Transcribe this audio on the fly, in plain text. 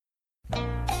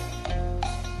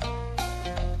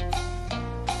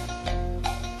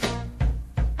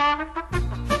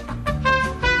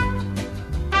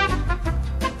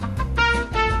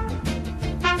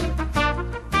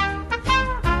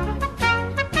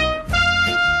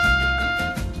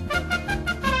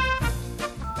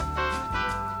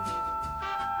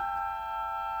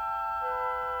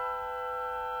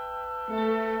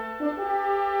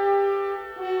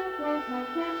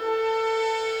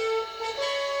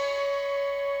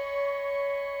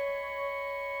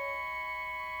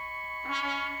Here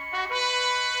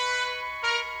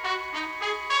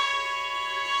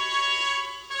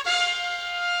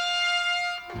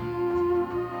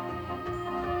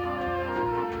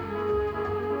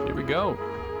we go.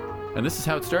 And this is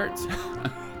how it starts.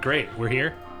 Great, we're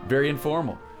here. Very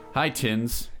informal. Hi,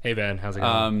 Tins. Hey, Ben, how's it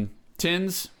going?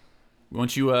 Tins,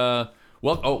 won't you,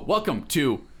 welcome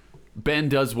to Ben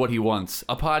Does What He Wants,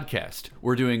 a podcast.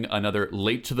 We're doing another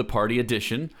Late to the Party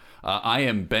edition. I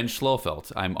am Ben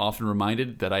Schlofelt. I'm often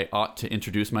reminded that I ought to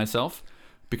introduce myself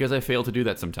because I fail to do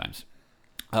that sometimes.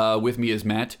 With me is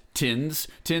Matt Tins.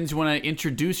 Tins, you want to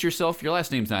introduce yourself? Your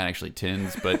last name's not actually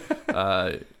Tins, but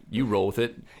you roll with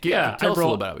it. Tell us a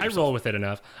little about yourself. I roll with it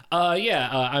enough.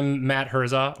 I'm Matt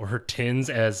Herzog, or Tins,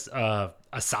 as a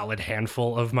solid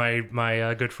handful of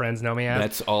my good friends know me as.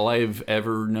 That's all I've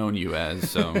ever known you as.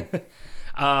 So,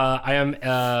 I am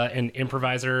an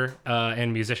improviser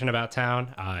and musician about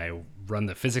town. I run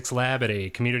the physics lab at a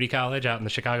community college out in the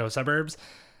Chicago suburbs,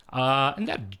 and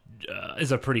that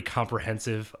is a pretty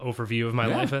comprehensive overview of my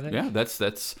life, I think. Yeah, that's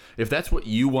if that's what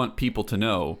you want people to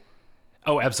know.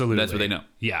 Oh, absolutely. That's what they know.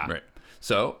 Yeah. Right.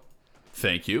 So,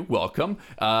 thank you. Welcome.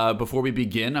 Before we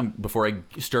begin, before I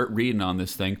start reading on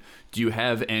this thing, do you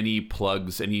have any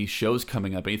plugs, any shows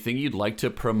coming up, anything you'd like to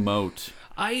promote?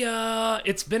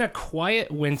 It's been a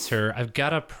quiet winter. I've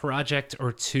got a project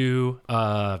or two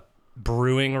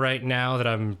brewing right now that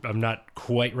I'm not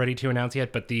quite ready to announce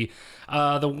yet, but the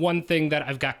one thing that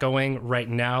I've got going right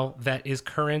now that is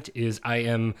current is I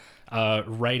am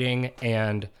writing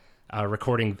and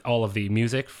recording all of the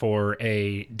music for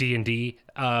a D&D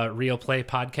real play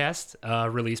podcast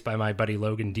released by my buddy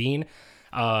Logan Dean.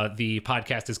 The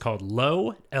podcast is called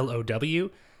Low, L-O-W,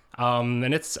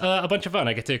 and it's a bunch of fun.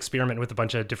 I get to experiment with a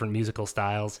bunch of different musical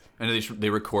styles. And they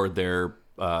record their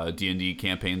D&D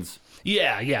campaigns.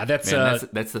 Yeah, that's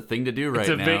the thing to do right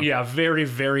now. Very,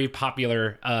 very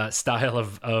popular style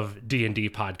of D&D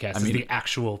podcast. I mean, the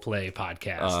actual play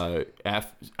podcast.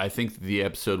 I think the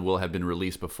episode will have been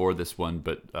released before this one,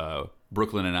 but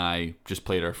Brooklyn and I just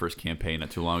played our first campaign not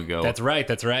too long ago. That's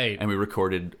right. And we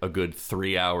recorded a good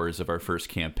 3 hours of our first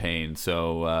campaign.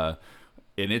 So,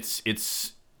 and it's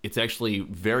actually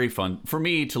very fun for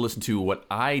me to listen to what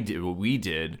we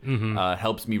did.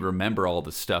 Helps me remember all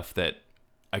the stuff that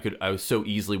I so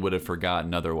easily would have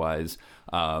forgotten otherwise.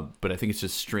 But I think it's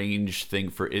just a strange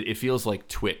thing it feels like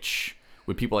Twitch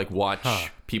when people like watch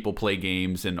people play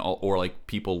games or like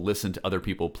people listen to other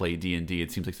people play D&D. It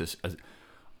seems like this.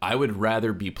 I would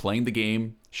rather be playing the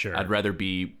game. Sure. I'd rather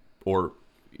be, or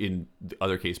in the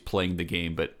other case, playing the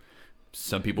game, but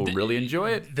some people really enjoy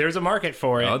it. There's a market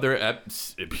for it.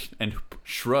 And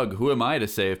shrug, who am I to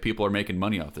say if people are making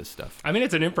money off this stuff? I mean,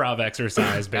 it's an improv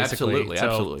exercise, basically.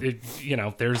 Absolutely.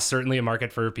 There's certainly a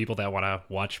market for people that want to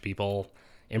watch people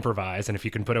improvise. And if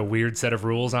you can put a weird set of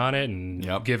rules on it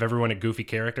and give everyone a goofy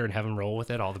character and have them roll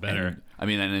with it, all the better. And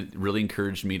it really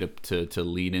encouraged me to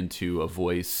lean into a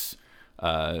voice.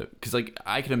 Because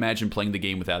I can imagine playing the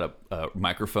game without a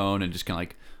microphone and just kind of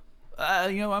like,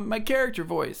 I'm my character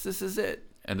voice. This is it.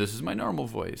 And this is my normal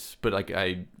voice. But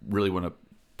I really want to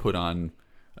put on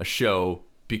a show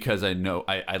because I know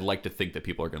I'd like to think that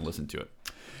people are going to listen to it.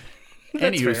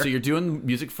 Anywho, so you're doing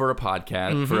music for a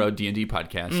podcast, for a D&D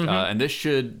podcast. And this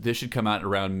should come out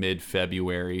around mid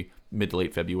to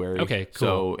late February. Okay,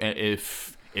 cool. So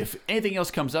if anything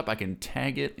else comes up, I can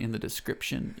tag it in the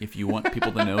description if you want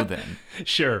people to know then.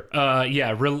 Sure.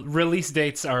 Release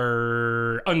dates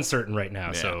are uncertain right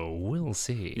now, so we'll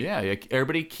see. Yeah,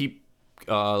 everybody keep,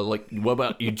 what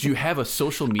about you? Do you have a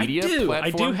social media platform? I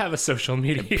do have a social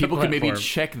media People platform. can maybe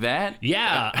check that?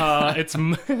 Yeah. It's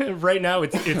right now,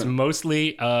 it's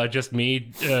mostly just me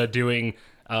doing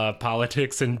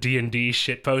politics and D&D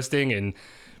shit posting and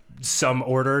some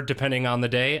order depending on the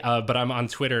day, but I'm on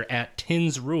Twitter at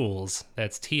TinsRules.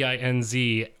 That's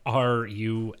TINZRULES.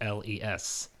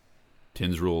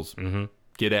 TinsRules.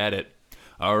 Get at it.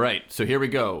 All right, so here we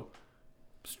go.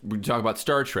 We're talking about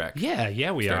Star Trek.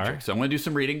 Yeah, we are. Trek. So I'm going to do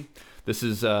some reading. This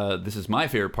is my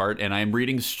favorite part, and I'm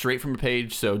reading straight from a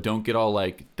page. So don't get all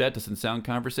like that doesn't sound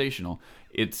conversational.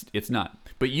 It's not.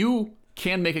 But you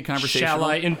can make it conversational. Shall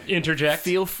I interject?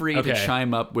 Feel free to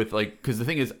chime up with because the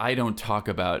thing is, I don't talk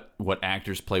about what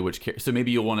actors play which character. So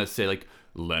maybe you'll want to say like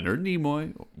Leonard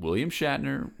Nimoy, William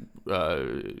Shatner,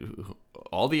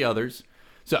 all the others.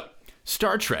 So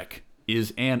Star Trek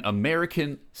is an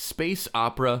American space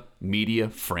opera media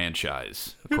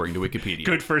franchise, according to Wikipedia.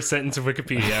 Good first sentence of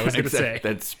Wikipedia, I was going to say.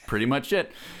 That's pretty much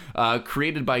it.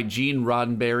 Created by Gene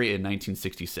Roddenberry in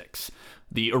 1966.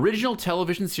 The original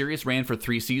television series ran for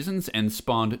 3 seasons and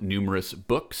spawned numerous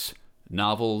books,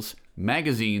 novels,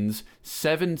 magazines,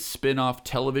 7 spin-off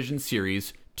television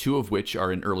series, 2 of which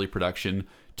are in early production,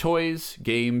 toys,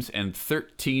 games, and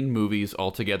 13 movies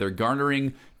altogether,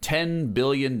 garnering $10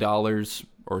 billion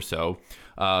or so,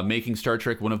 making Star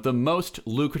Trek one of the most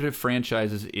lucrative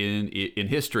franchises in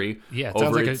history. Yeah, it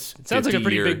over sounds like a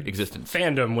pretty big existence.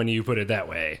 fandom when you put it that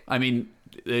way. I mean,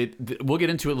 we'll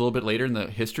get into it a little bit later in the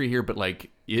history here, but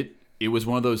like it was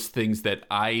one of those things that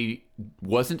I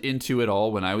wasn't into at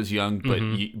all when I was young,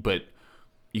 but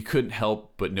you couldn't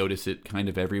help but notice it kind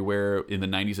of everywhere in the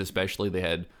 90s, especially. They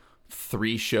had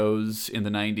 3 shows in the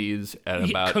 90s at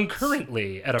about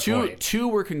concurrently at a point. 2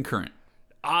 were concurrent.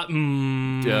 All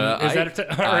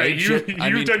right,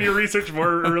 you've done your research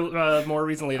more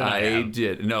recently than I have. I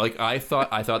did. No, like I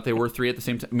thought there were 3 at the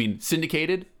same time. I mean,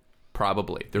 syndicated,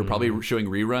 probably. They were probably showing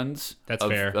reruns. That's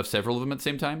fair. Of several of them at the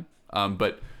same time.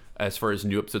 But as far as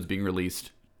new episodes being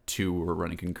released, 2 were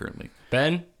running concurrently.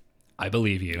 Ben, I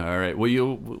believe you. All right.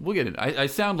 Well, we'll get it. I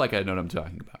sound like I know what I'm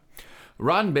talking about.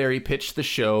 Roddenberry pitched the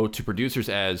show to producers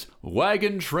as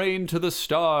Wagon Train to the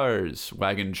Stars,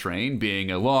 Wagon Train being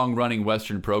a long-running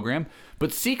Western program,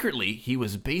 but secretly he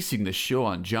was basing the show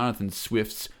on Jonathan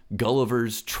Swift's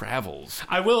Gulliver's Travels.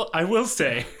 I will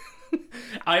say,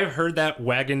 I've heard that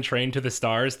Wagon Train to the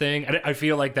Stars thing, and I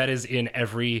feel like that is in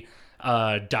every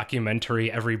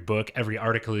documentary, every book, every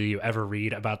article you ever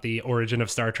read about the origin of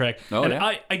Star Trek. Oh, and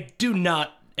yeah? I do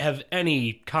not have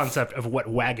any concept of what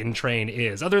Wagon Train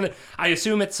is, other than I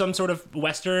assume it's some sort of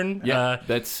Western. Yeah,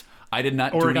 I did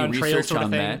not Oregon do any Trail research sort of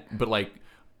on thing. that, but like,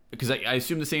 because I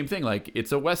assume the same thing. Like,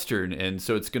 it's a Western, and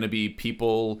so it's going to be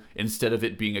people, instead of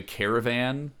it being a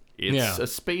caravan, it's a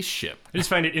spaceship. I just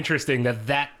find it interesting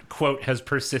that quote has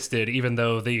persisted, even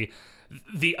though the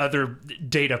other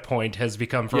data point has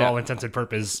become, for all intents and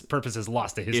purposes,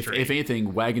 lost to history. If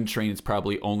anything, Wagon Train is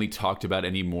probably only talked about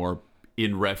anymore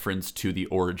in reference to the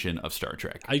origin of Star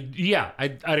Trek. I'd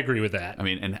agree with that. I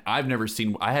mean, and I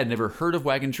had never heard of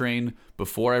Wagon Train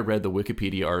before I read the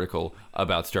Wikipedia article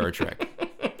about Star Trek.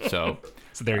 So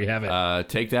there you have it.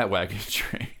 Take that, Wagon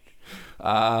Train.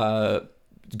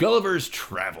 Gulliver's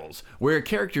Travels, where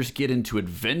characters get into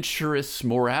adventurous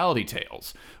morality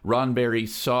tales. Roddenberry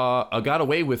got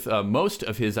away with most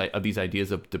of these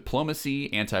ideas of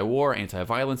diplomacy, anti-war,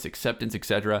 anti-violence, acceptance,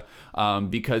 etc.,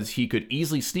 because he could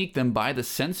easily sneak them by the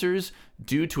censors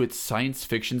due to its science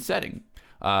fiction setting.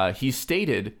 He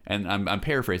stated, and I'm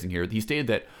paraphrasing here, he stated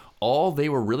that all they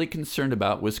were really concerned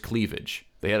about was cleavage.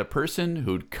 They had a person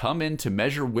who'd come in to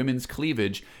measure women's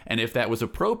cleavage, and if that was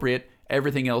appropriate,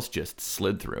 everything else just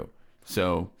slid through.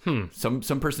 So some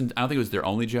person, I don't think it was their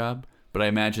only job, but I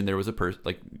imagine there was a person,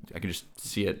 like, I can just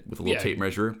see it with a little tape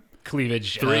measure.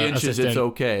 Cleavage 3 inches, assistant. it's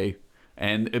okay.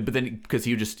 But then, because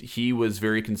he was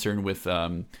very concerned with,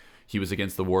 he was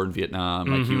against the war in Vietnam.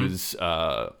 Like, he was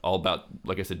all about,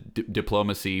 like I said,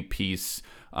 diplomacy, peace,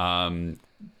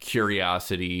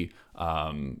 curiosity.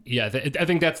 I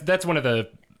think that's one of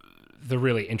the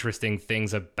really interesting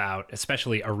things about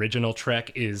especially original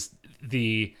Trek is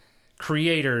the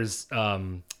creators'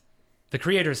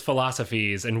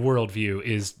 philosophies and worldview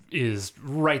is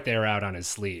right there out on his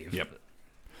sleeve. Yep.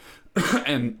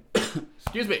 And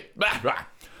excuse me,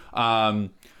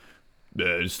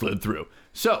 slid through.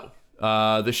 So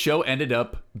the show ended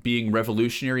up being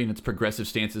revolutionary in its progressive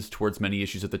stances towards many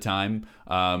issues at the time.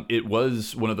 It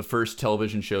was one of the first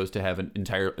television shows to have not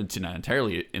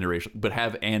entirely interracial, but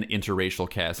have an interracial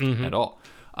cast at all.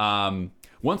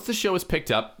 Once the show was picked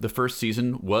up, the first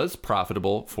season was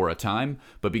profitable for a time,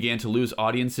 but began to lose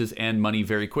audiences and money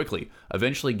very quickly,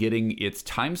 eventually getting its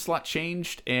time slot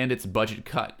changed and its budget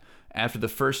cut. After the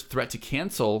first threat to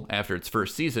cancel after its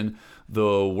first season,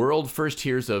 the world first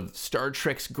hears of Star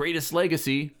Trek's greatest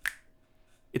legacy,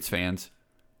 its fans.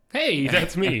 Hey,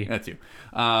 that's me. That's you.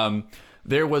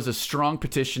 There was a strong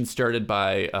petition started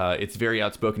by its very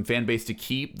outspoken fan base to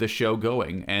keep the show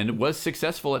going, and it was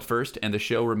successful at first, and the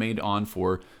show remained on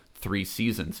for 3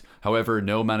 seasons. However,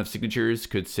 no amount of signatures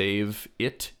could save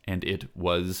it, and it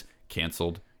was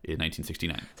canceled in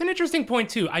 1969. It's an interesting point,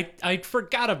 too. I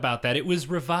forgot about that. It was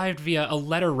revived via a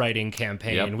letter writing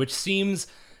campaign, which seems...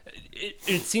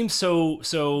 It seems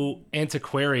so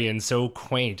antiquarian, so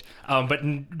quaint. But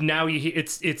now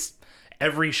it's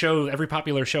every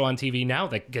popular show on TV now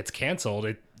that gets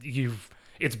canceled.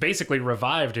 It's basically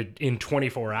revived in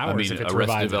 24 hours. I mean, if it's Arrested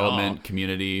revived Development,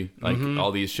 Community, like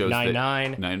all these shows.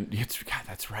 9-9. God,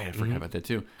 that's right. I forgot about that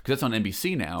too, because that's on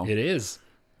NBC now. It is.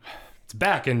 It's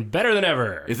back and better than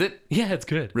ever. Is it? Yeah, it's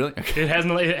good. Really? It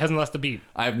hasn't lost a beat.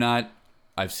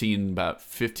 I've seen about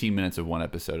 15 minutes of one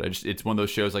episode. It's one of those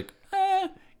shows like,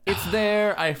 It's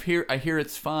there. I hear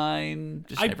it's fine.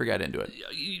 Just never got into it.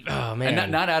 Oh man,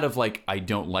 And not out of like I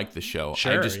don't like the show.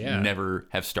 Sure, I just yeah. never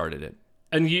have started it.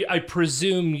 And I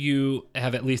presume you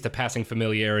have at least a passing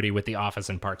familiarity with The Office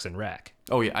and Parks and Rec.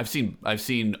 Oh yeah, I've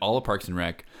seen all of Parks and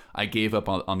Rec. I gave up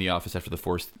on The Office after the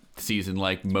fourth season,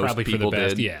 like most Probably people for the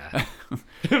best, did. yeah.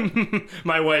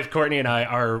 My wife Courtney and I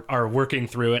are working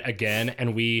through it again, and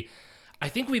I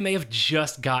think we may have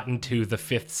just gotten to the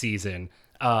 5th season.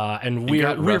 And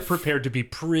we're prepared to be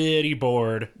pretty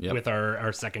bored with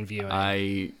our second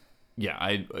viewing.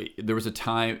 There was a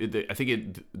time. I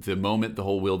think the moment the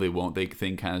whole will they won't they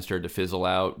thing kind of started to fizzle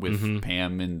out with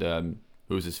Pam and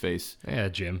who's his face? Yeah,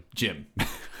 Jim. Jim.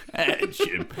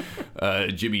 Jimmy.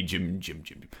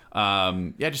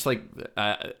 Just like,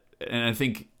 and I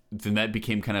think then that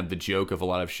became kind of the joke of a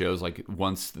lot of shows. Like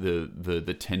once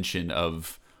the tension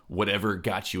of whatever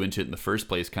got you into it in the first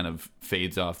place kind of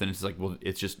fades off, then it's like, well,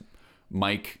 it's just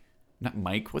not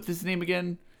Mike. What's his name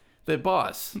again? The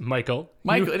boss. Michael.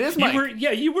 It is Mike.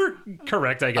 You were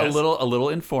correct, I guess. A little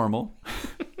informal.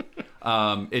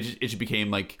 It just became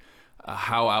like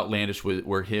how outlandish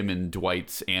were him and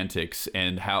Dwight's antics,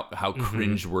 and how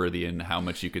cringeworthy and how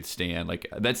much you could stand. Like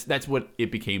that's what it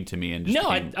became to me. And just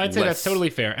I'd say that's totally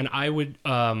fair. And I would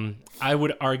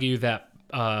argue that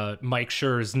Mike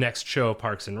Schur's next show,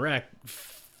 Parks and Rec,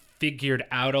 figured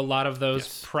out a lot of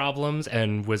those problems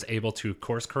and was able to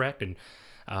course correct and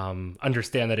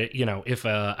understand that if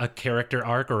a character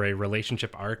arc or a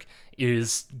relationship arc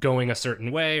is going a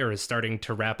certain way or is starting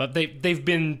to wrap up,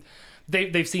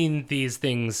 they've seen these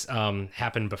things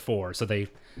happen before, so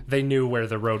they knew where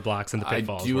the roadblocks and the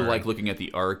pitfalls were. I do like looking at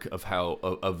the arc of how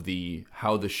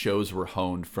the shows were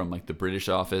honed from like the British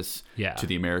Office to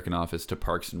the American Office to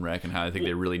Parks and Rec, and how I think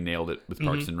they really nailed it with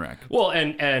Parks and Rec. Well,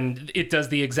 and it does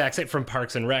the exact same from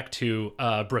Parks and Rec to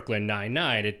Brooklyn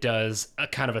Nine-Nine. It does a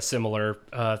kind of a similar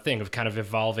thing of kind of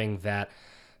evolving that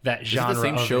genre. Is it the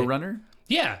same showrunner?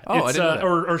 Yeah, I didn't know that.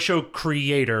 or show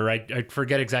creator. I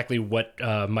forget exactly what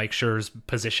Mike Schur's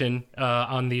position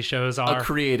on these shows are. A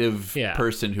creative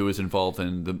person who is involved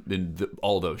in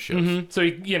all those shows. So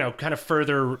kind of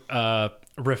further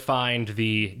refined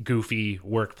the goofy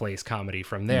workplace comedy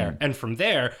from there, and from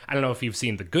there, I don't know if you've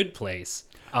seen The Good Place.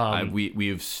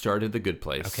 We've started The Good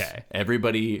Place. Okay,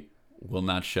 everybody will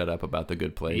not shut up about The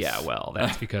Good Place. Yeah, well,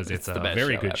 that's because it's a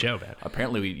very good show, man.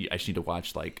 Apparently, I just need to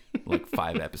watch like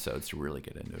 5 episodes to really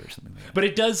get into it or something like that. But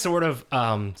it does sort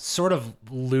of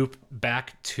loop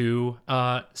back to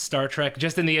Star Trek,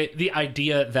 just in the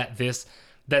idea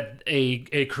that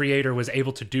a creator was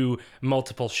able to do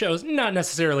multiple shows, not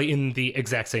necessarily in the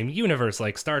exact same universe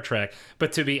like Star Trek,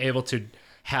 but to be able to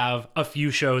have a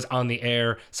few shows on the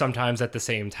air sometimes at the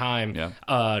same time.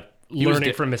 Yeah.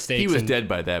 Learning from mistakes. He was dead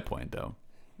by that point, though.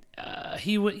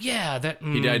 He died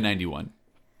in 91.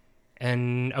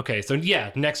 And okay, so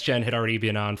Next Gen had already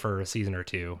been on for a season or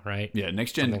two, right? Yeah,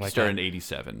 Next Gen started in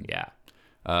 87. Yeah.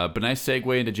 But nice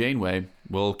segue into Janeway.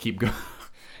 We'll keep going.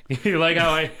 You like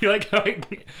how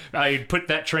I put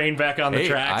that train back on the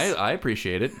tracks? I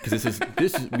appreciate it, because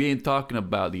this is we ain't talking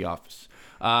about The Office.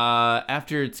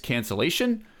 After its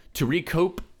cancellation, to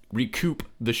recoup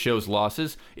the show's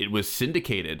losses, it was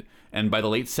syndicated. And by the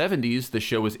late 70s, the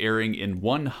show was airing in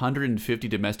 150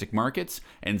 domestic markets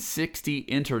and 60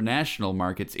 international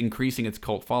markets, increasing its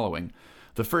cult following.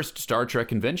 The first Star Trek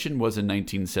convention was in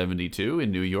 1972 in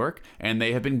New York, and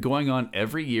they have been going on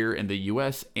every year in the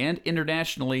U.S. and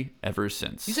internationally ever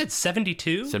since. You said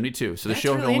 72? 72. So the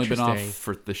show had only been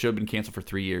been canceled for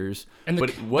 3 years,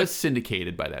 but it was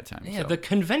syndicated by that time. Yeah, the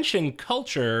convention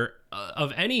culture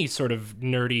of any sort of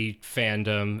nerdy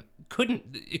fandom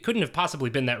couldn't have possibly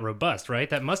been that robust, right?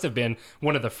 That must have been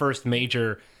one of the first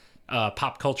major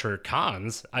pop culture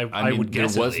cons. I would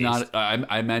guess there was not.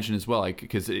 I imagine as well, like,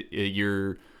 because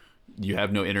you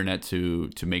have no internet to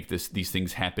make these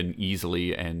things happen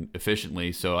easily and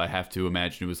efficiently. So I have to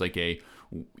imagine it was like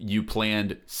you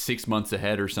planned 6 months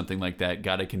ahead or something like that.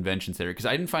 Got a convention center, because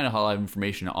I didn't find a whole lot of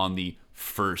information on the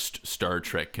first Star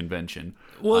Trek convention.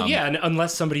 Well, and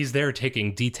unless somebody's there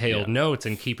taking detailed notes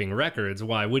and keeping records,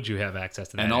 why would you have access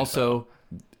to that? And also,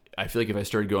 I feel like if I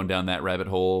started going down that rabbit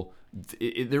hole,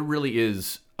 there really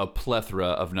is a plethora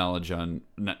of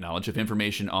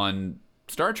information on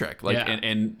Star Trek, like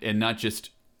and not just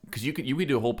because you could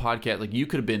do a whole podcast. Like, you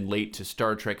could have been late to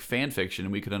Star Trek fan fiction,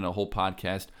 and we could have done a whole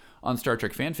podcast on Star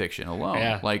Trek fan fiction alone.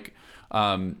 Yeah. Like,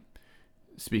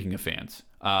 speaking of fans,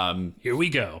 here we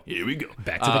go.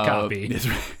 Back to the copy. That's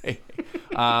right.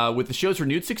 With the show's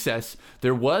renewed success,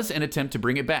 there was an attempt to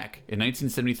bring it back. In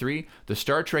 1973, the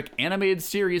Star Trek animated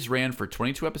series ran for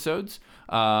 22 episodes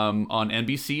on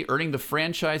NBC, earning the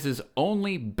franchise's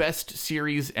only Best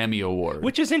Series Emmy Award.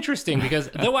 Which is interesting because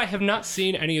though I have not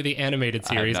seen any of the animated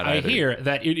series, I hear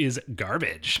that it is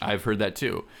garbage. I've heard that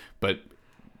too, but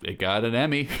it got an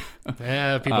Emmy.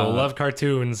 Yeah, people love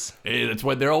cartoons. Hey, that's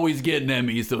why they're always getting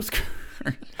Emmys.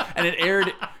 And it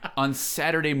aired on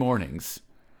Saturday mornings.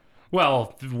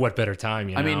 Well, what better time,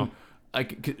 you know? I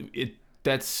mean,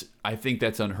 I think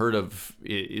that's unheard of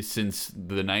since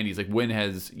the 90s. Like, when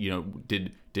has,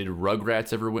 did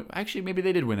Rugrats ever win? Actually, maybe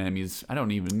they did win Emmys. I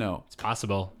don't even know. It's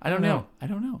possible. I don't know.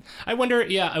 I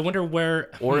wonder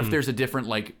where... Or if there's a different,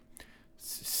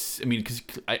 because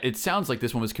it sounds like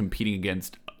this one was competing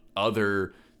against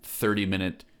other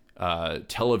 30-minute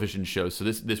television shows. So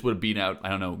this would have been out, I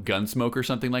don't know, Gunsmoke or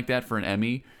something like that for an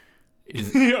Emmy.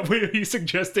 Are you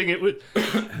suggesting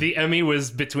the Emmy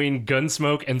was between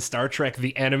Gunsmoke and Star Trek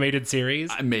the animated series?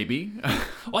 Maybe.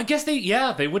 Well, I guess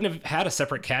they wouldn't have had a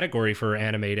separate category for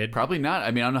animated. Probably not.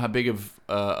 I mean, I don't know how big of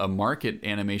a market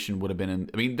animation would have been in.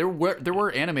 I mean, there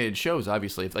were animated shows,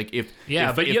 obviously. If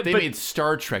they made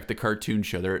Star Trek the cartoon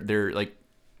show, there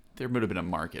would have been a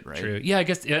market, right? True. Yeah, I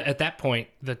guess at that point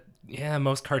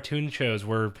most cartoon should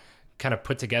were kind of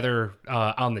put together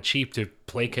on the cheap to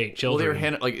placate children.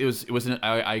 Well, they were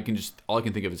all I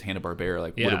can think of is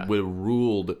Hanna-Barbera. Would have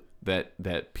ruled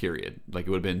that period. Like, it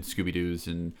would have been Scooby-Doo's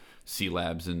and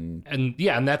C-Labs and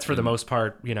that's for the most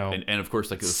part, and of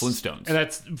course, like, the Flintstones. And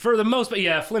that's for the most, but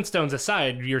Flintstones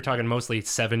aside, you're talking mostly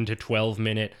 7 to 12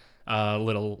 minute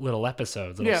little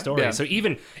episodes, stories. Yeah. So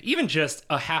even just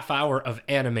a half hour of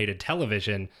animated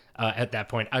television at that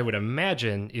point, I would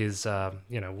imagine is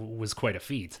was quite a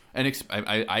feat. And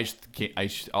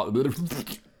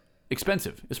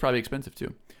expensive. It's probably expensive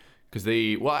too, because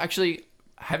actually,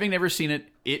 having never seen it,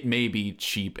 it may be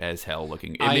cheap as hell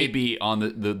looking. It may be on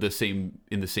the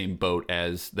same boat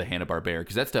as the Hanna-Barbera,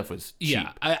 because that stuff was cheap.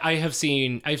 Yeah, I've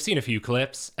seen a few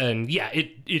clips, and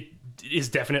it is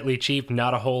definitely cheap.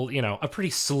 Not a pretty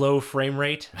slow frame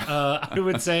rate, I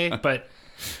would say. But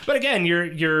again,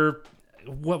 you're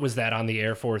what was that on the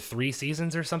air for? 3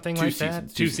 seasons or something like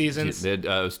that? 2 seasons. It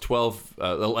was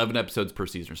 11 episodes per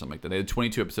season or something like that. They had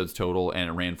 22 episodes total, and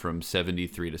it ran from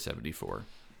 73 to 74.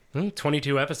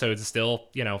 22 episodes is still,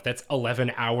 that's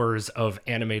 11 hours of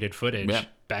animated footage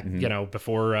back,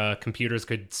 before computers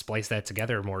could splice that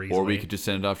together more easily. Or we could just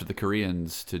send it off to the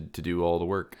Koreans to do all the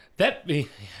work.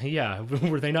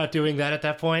 Were they not doing that at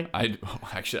that point?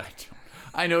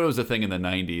 I know it was a thing in the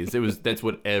 90s. That's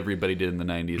what everybody did in the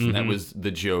 90s, and that was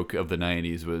the joke of the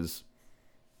 90s was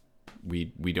we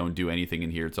don't do anything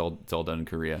in here. It's all done in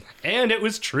Korea. And it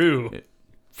was true.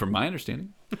 From my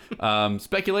understanding.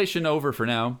 Speculation over for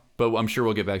now, but I'm sure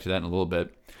we'll get back to that in a little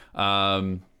bit.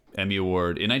 Emmy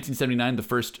Award. In 1979, the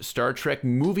first Star Trek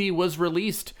movie was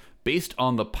released based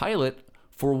on the pilot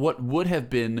for what would have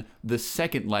been the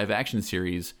second live-action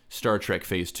series, Star Trek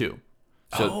Phase 2.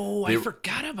 So I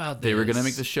forgot about this. They were going to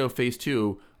make the show Phase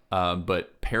 2,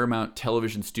 but Paramount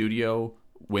Television Studio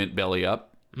went belly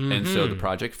up, and so the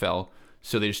project fell.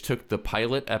 So they just took the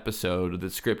pilot episode of the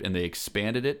script and they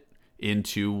expanded it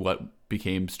into what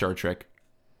became Star Trek,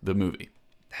 the movie.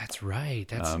 That's right.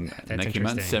 That's and that interesting. came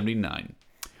out in 79.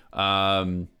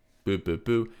 And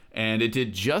it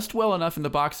did just well enough in the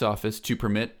box office to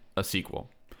permit a sequel.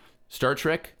 Star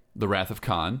Trek, The Wrath of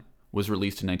Khan was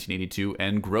released in 1982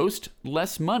 and grossed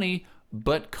less money,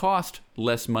 but cost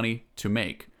less money to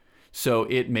make. So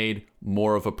it made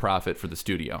more of a profit for the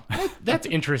studio. That's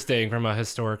interesting from a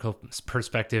historical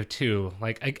perspective, too.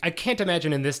 Like, I can't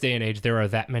imagine in this day and age there are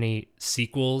that many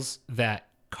sequels that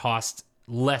cost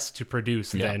less to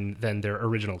produce than their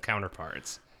original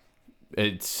counterparts.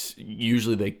 It's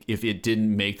usually if it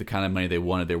didn't make the kind of money they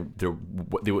wanted,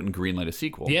 they wouldn't greenlight a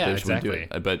sequel. Yeah, they just wouldn't exactly.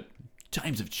 do it. But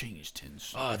times have changed,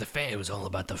 Tins. Oh, it was all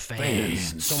about the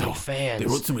fans. So many fans. They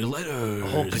wrote so many letters. A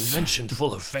whole convention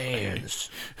full of fans.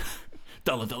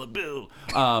 Dollar bill.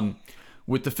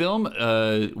 With the film,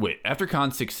 after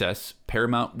Khan's success,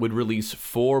 Paramount would release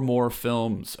 4 more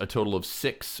films, a total of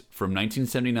 6 from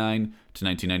 1979 to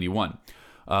 1991.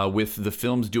 With the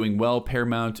films doing well,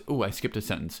 Paramount... Oh, I skipped a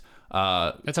sentence.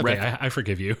 That's okay. I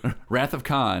forgive you. Wrath of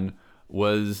Khan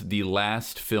was the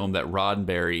last film that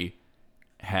Roddenberry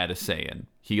had a say in.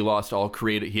 He lost all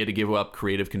creative... He had to give up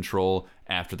creative control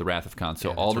after the Wrath of Khan. So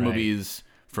all the movies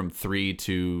from 3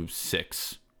 to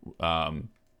 6...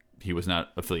 he was not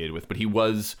affiliated with, but he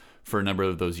was for a number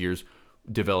of those years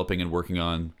developing and working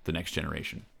on The Next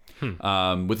Generation. With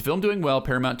the film doing well,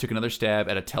 Paramount took another stab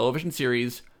at a television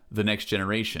series, The Next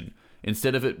Generation.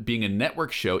 Instead of it being a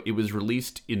network show, it was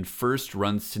released in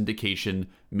first-run syndication,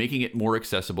 making it more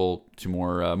accessible to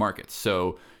more markets.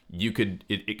 So you could,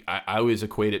 I always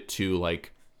equate it to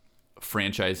like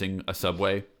franchising a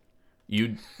Subway.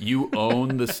 You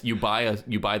own this. You buy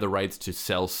the rights to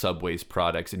sell Subway's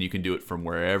products, and you can do it from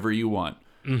wherever you want.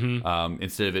 Mm-hmm.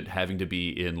 Instead of it having to be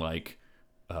in like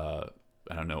I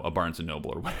don't know, a Barnes and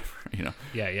Noble or whatever. You know.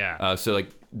 Yeah. So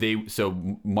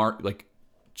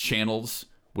channels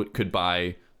could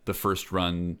buy the first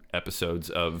run episodes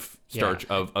of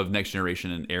of Next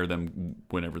Generation and air them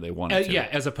whenever they wanted to. Yeah,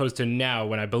 as opposed to now,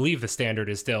 when I believe the standard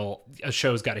is still a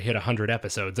show's got to hit 100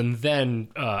 episodes, and then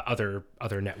other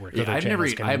networks. Yeah,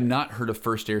 I have not heard of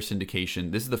first air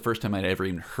syndication. This is the first time I'd ever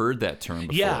even heard that term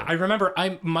before. Yeah, I remember.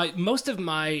 Most of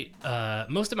my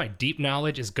deep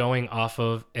knowledge is going off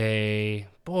of a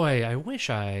boy. I wish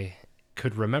I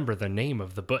could remember the name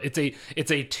of the book. It's a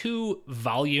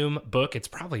 2-volume book. It's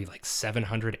probably like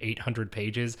 700, 800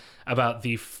 pages about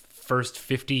the first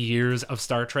 50 years of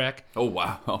Star Trek. Oh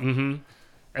wow. Mm-hmm.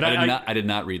 And I did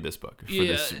not read this book for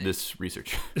this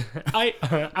research. I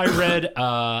read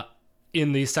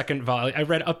in the second volume. I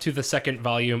read up to the second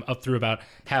volume, up through about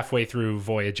halfway through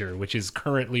Voyager, which is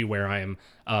currently where I am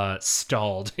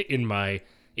stalled in my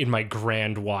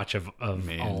grand watch of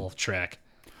all Trek.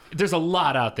 There's a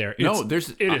lot out there.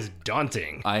 It is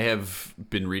daunting. I have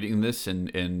been reading this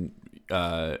and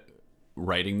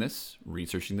writing this,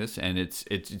 researching this, and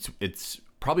it's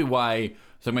probably why.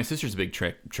 So my sister's a big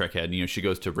Trek head. You know, she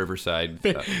goes to Riverside.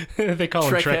 They call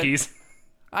them Trekkies.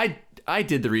 I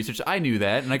did the research. I knew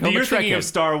that, and I call them You're thinking of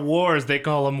Star Wars. They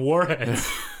call them warheads.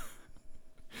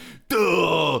 Duh!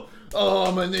 Oh,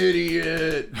 I'm an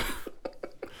idiot.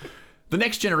 The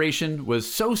Next Generation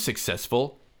was so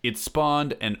successful, it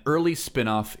spawned an early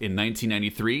spin-off in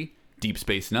 1993, Deep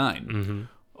Space Nine. Mm-hmm.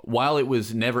 While it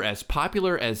was never as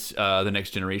popular as The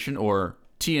Next Generation, or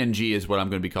TNG is what I'm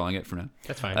going to be calling it from now.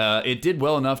 That's fine. It did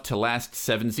well enough to last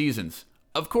 7 seasons.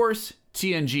 Of course,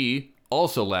 TNG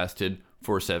also lasted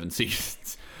for 7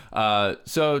 seasons.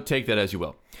 So take that as you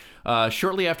will.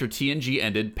 Shortly after TNG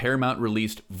ended, Paramount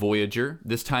released Voyager,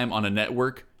 this time on a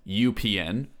network,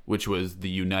 UPN, which was the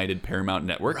United Paramount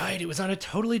Network. Right, it was on a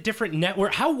totally different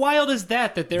network. How wild is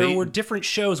that there were different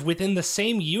shows within the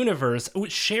same universe,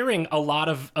 sharing a lot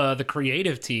of the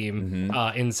creative team,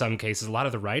 in some cases, a lot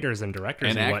of the writers and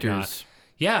directors and actors. Whatnot.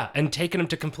 Yeah, and taking them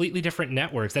to completely different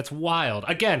networks. That's wild.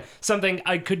 Again, something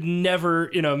I could never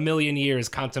in a million years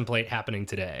contemplate happening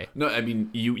today. No, I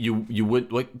mean, you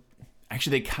would, like...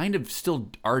 Actually, they kind of still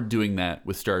are doing that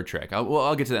with Star Trek.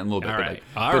 I'll get to that in a little bit.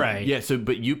 All right. Yeah,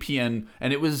 but UPN,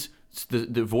 and it was,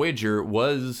 the Voyager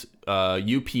was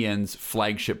UPN's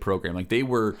flagship program. Like, they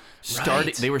were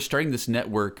starting this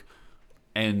network,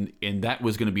 and that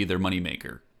was going to be their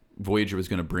moneymaker. Voyager was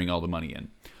going to bring all the money in.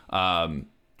 How'd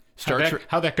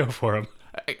that go for them?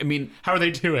 I mean... How are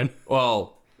they doing?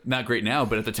 Well, not great now,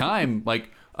 but at the time,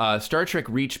 like... Star Trek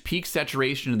reached peak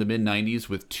saturation in the mid-90s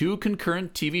with 2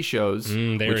 concurrent TV shows,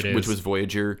 which was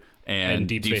Voyager and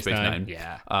Deep Space Nine.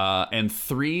 Yeah. And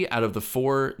 3 out of the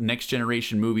 4 Next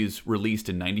Generation movies released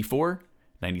in 94,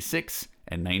 96,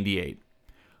 and 98.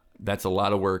 That's a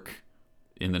lot of work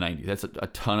in the 90s. That's a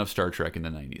ton of Star Trek in the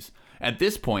 90s. At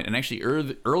this point, and actually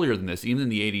earlier than this, even in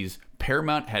the 80s,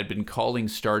 Paramount had been calling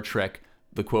Star Trek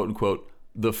the quote-unquote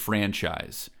the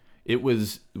franchise. It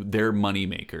was their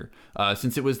moneymaker.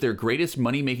 Since it was their greatest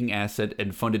money-making asset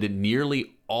and funded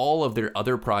nearly all of their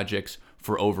other projects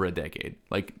for over a decade.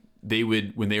 Like, they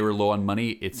would, when they were low on money,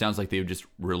 it sounds like they would just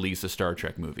release a Star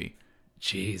Trek movie.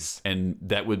 Jeez. And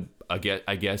that would, I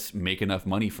guess, make enough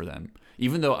money for them.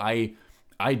 Even though I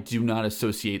do not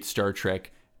associate Star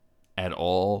Trek at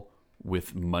all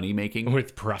with money-making.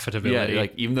 With profitability. Yeah,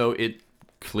 like, even though it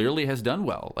clearly has done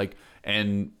well. Like,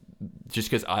 and... just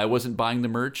because I wasn't buying the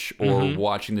merch or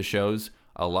watching the shows,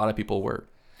 a lot of people were.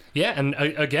 Yeah, and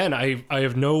again, I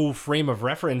have no frame of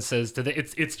reference as to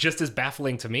it's just as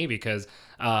baffling to me because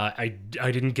I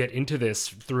didn't get into this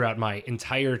throughout my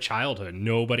entire childhood.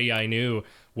 Nobody I knew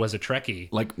was a Trekkie.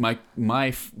 Like my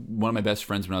one of my best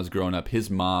friends when I was growing up,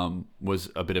 his mom was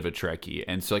a bit of a Trekkie,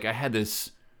 and so like I had this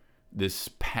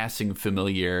passing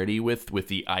familiarity with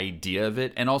the idea of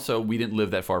it, and also we didn't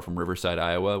live that far from Riverside,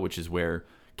 Iowa, which is where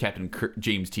Captain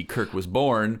James T. Kirk was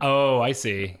born. Oh, I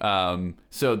see.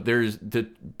 So there's a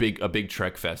big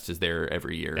Trek Fest is there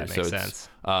every year. That makes sense. It's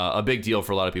a big deal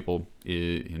for a lot of people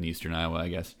in Eastern Iowa, I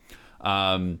guess.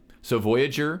 So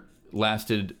Voyager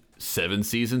lasted 7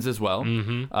 seasons as well.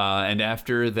 Mm-hmm. And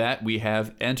after that, we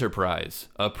have Enterprise,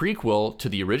 a prequel to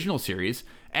the original series.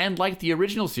 And like the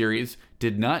original series,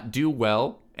 did not do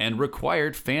well and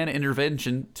required fan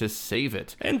intervention to save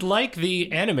it. And like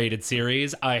the animated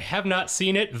series, I have not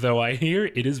seen it, though I hear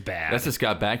it is bad. That's the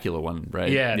Scott Bakula one,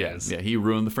 right? Yeah, it is. Yeah, he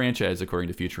ruined the franchise,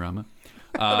 according to Futurama.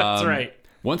 That's right.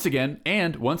 Once again,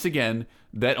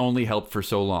 that only helped for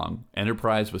so long.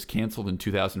 Enterprise was canceled in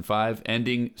 2005,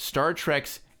 ending Star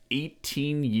Trek's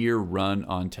 18-year run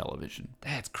on television.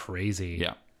 That's crazy.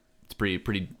 Yeah, it's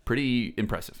pretty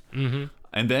impressive. Mm-hmm.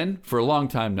 And then, for a long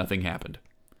time, nothing happened.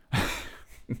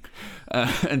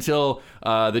 Until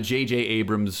the J.J.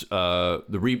 Abrams, he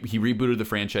rebooted the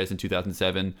franchise in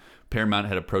 2007. Paramount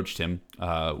had approached him.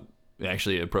 Though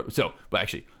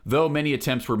many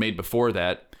attempts were made before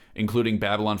that, including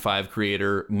Babylon 5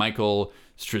 creator Michael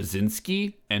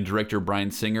Straczynski and director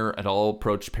Bryan Singer, had all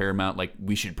approached Paramount like,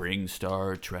 we should bring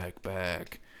Star Trek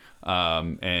back.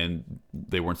 And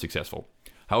they weren't successful.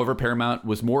 However, Paramount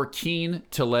was more keen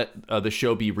to let the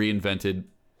show be reinvented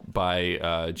by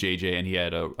JJ, and he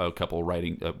had a couple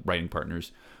writing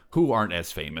partners who aren't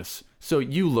as famous. So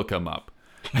you look them up.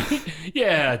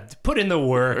 Yeah, put in the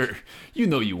work. You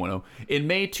know you want to. In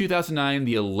May 2009,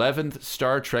 the 11th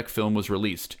Star Trek film was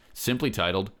released, simply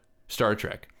titled Star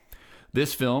Trek.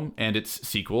 This film and its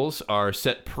sequels are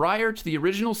set prior to the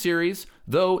original series,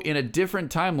 though in a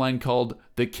different timeline called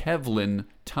the Kevlin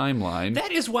timeline.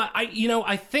 That is why I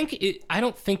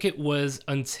don't think it was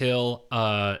until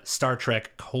Star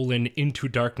Trek: Into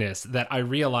Darkness that I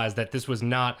realized that this was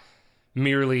not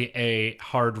merely a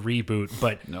hard reboot,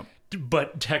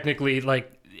 but technically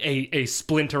like a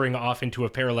splintering off into a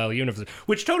parallel universe,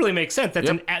 which totally makes sense.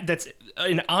 That's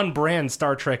an on-brand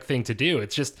Star Trek thing to do.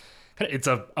 It's just it's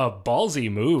a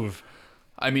ballsy move.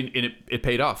 I mean, it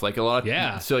paid off, like a lot.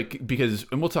 Yeah. So because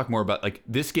we'll talk more about, like,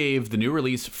 this gave the new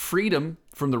release freedom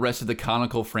from the rest of the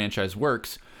canonical franchise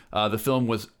works. The film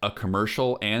was a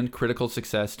commercial and critical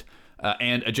success,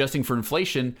 and adjusting for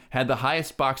inflation, had the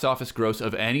highest box office gross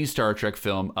of any Star Trek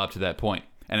film up to that point.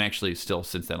 And actually, still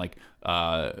since then, like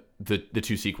the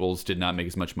two sequels did not make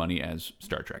as much money as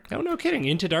Star Trek. Oh, no kidding!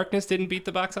 Into Darkness didn't beat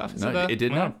the box office. No, it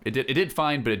did not. It did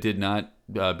fine, but it did not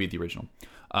beat the original.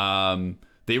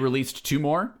 They released two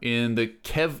more in the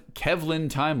Kevlin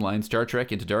timeline: Star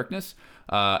Trek Into Darkness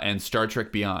and Star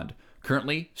Trek Beyond.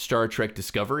 Currently, Star Trek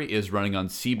Discovery is running on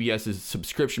CBS's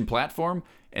subscription platform,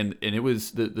 and it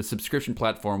was the subscription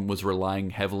platform was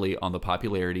relying heavily on the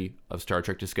popularity of Star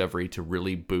Trek Discovery to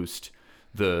really boost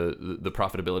the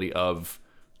profitability of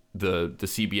the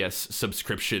CBS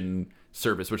subscription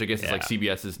service, which I guess is like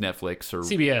CBS's Netflix or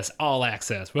CBS All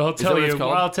Access. Well, I'll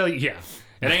tell you, yeah.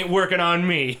 It ain't working on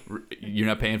me. You're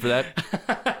not paying for that?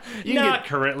 Not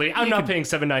currently. I'm not paying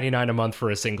 $7.99 a month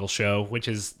for a single show, which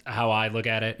is how I look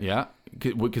at it. Yeah,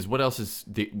 because what else is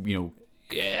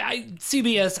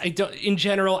CBS? In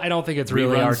general, I don't think it's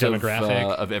really our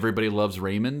demographic. Of Everybody Loves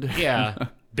Raymond. Yeah,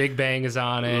 Big Bang is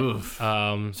on it. Oof. Sorry,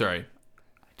 I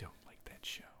don't like that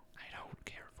show. I don't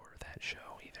care for that show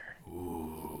either.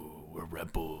 Ooh, we're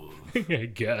rebels. I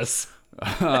guess.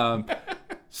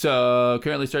 So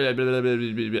currently started.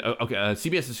 Okay,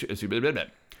 CBS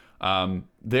is.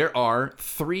 There are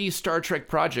 3 Star Trek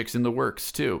projects in the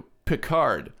works too.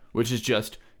 Picard, which is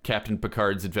just Captain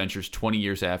Picard's adventures 20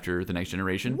 years after The Next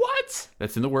Generation. What?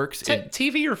 That's in the works.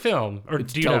 TV or film? Or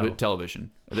it's do you know?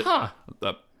 Television. Huh.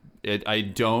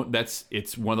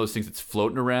 It's one of those things that's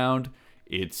floating around.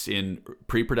 It's in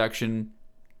pre-production,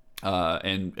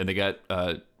 and they got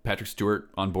Patrick Stewart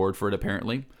on board for it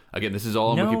apparently. Again, this is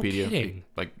all on Wikipedia. Kidding.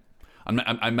 Like,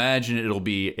 I imagine it'll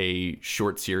be a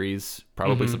short series,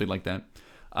 probably something like that.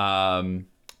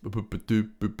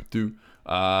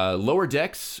 Lower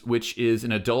Decks, which is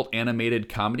an adult animated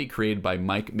comedy created by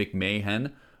Mike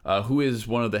McMahon, who is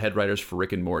one of the head writers for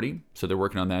Rick and Morty. So they're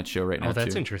working on that show right now. Oh,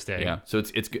 that's too. interesting. Yeah. So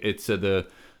the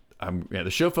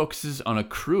show focuses on a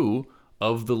crew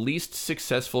of the least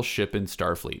successful ship in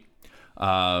Starfleet.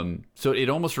 So it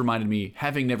almost reminded me,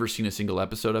 having never seen a single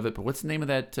episode of it, but what's the name of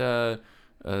that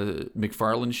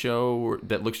McFarlane show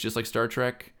that looks just like Star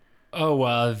Trek?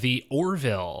 Oh, the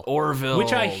Orville.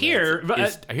 Which I hear...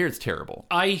 I hear it's terrible.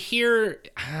 I hear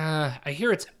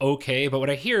it's okay, but what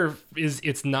I hear is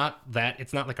it's not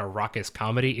like a raucous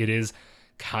comedy. It is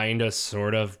kind of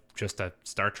sort of just a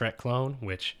Star Trek clone,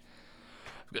 which...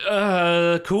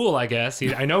 cool, I guess.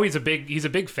 I know he's a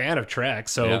big fan of Trek,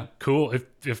 so yeah. Cool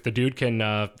if the dude can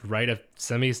write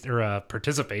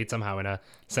participate somehow in a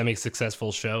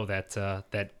semi-successful show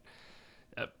that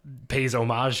pays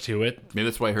homage to it. Maybe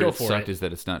that's why I heard it sucked, is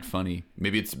that it's not funny.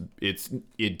 Maybe it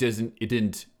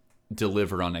didn't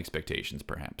deliver on expectations,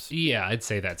 perhaps. Yeah, I'd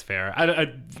say that's fair.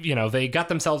 They got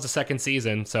themselves a second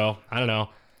season, so I don't know.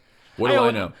 What do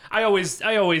I know? I always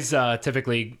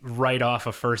typically write off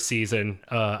a first season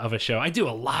of a show. I do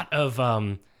a lot of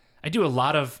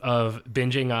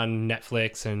binging on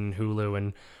Netflix and Hulu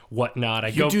and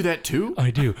whatnot. You do that too?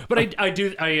 I do, but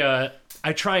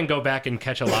I try and go back and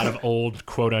catch a lot of old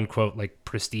quote unquote like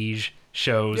prestige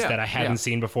shows that I hadn't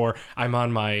seen before. I'm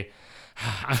on my.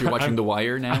 So you're watching The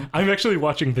Wire now? I'm actually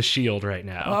watching The Shield right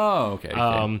now. Oh,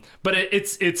 okay. But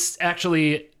it's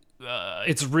actually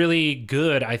it's really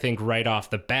good, I think, right off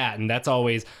the bat, and that's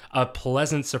always a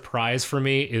pleasant surprise for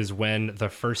me. Is when the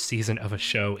first season of a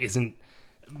show isn't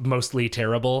mostly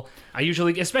terrible. I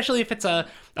usually, especially if it's a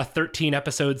 13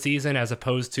 episode season as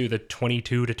opposed to the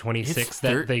 22 to 26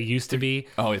 that they used to be.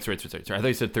 Oh, it's right. Sorry. I thought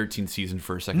you said 13 season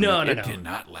for a second. No. It did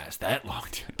not last that long.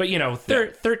 But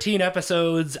 13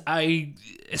 episodes,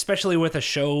 especially with a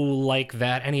show like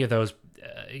that, any of those,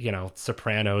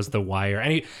 Sopranos, The Wire,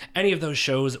 any of those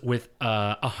shows with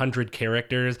 100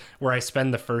 characters where I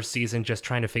spend the first season just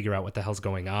trying to figure out what the hell's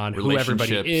going on, who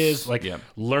everybody is,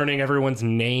 learning everyone's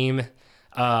name.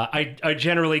 I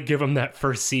generally give them that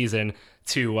first season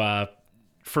to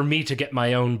for me to get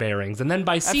my own bearings, and then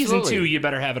by season 2, you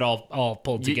better have it all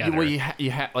pulled together.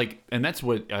 You have and that's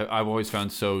what I've always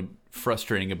found so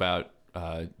frustrating about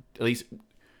at least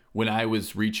when I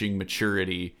was reaching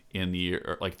maturity in the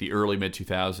early mid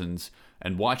 2000s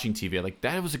and watching TV.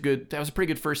 That was a pretty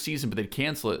good first season, but they'd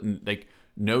cancel it, and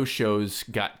no shows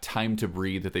got time to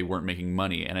breathe that they weren't making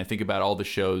money. And I think about all the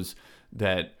shows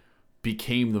that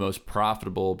became the most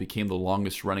profitable, became the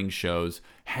longest running shows,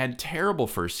 had terrible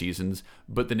first seasons,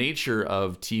 but the nature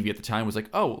of TV at the time was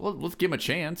let's give them a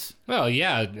chance. Well,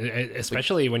 yeah,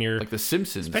 especially when you're... Like The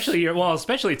Simpsons.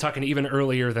 Especially talking even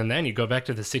earlier than then, you go back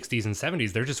to the 60s and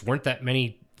 70s, there just weren't that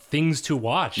many things to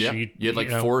watch. Yeah, you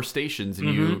had 4 stations,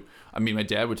 and my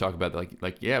dad would talk about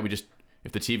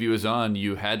if the TV was on,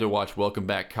 you had to watch Welcome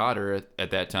Back, Kotter at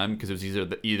that time, because it was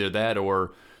either that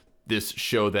or this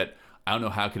show that... I don't know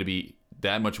how could it be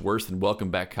that much worse than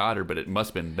Welcome Back, Kotter, but it must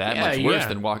have been that much worse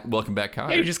than Welcome Back, Kotter.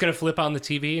 Yeah, you're just going to flip on the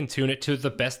TV and tune it to the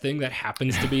best thing that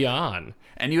happens to be on.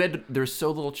 And there's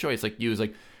so little choice.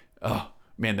 Oh,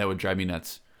 man, that would drive me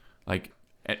nuts. But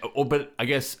I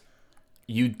guess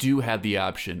you do have the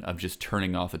option of just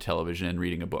turning off the television and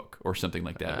reading a book or something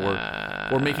like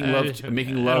that. Or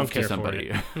making love to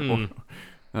somebody.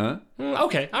 Huh?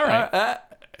 Okay, all right.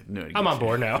 No, I'm on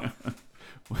board now.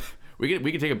 We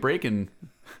can take a break, and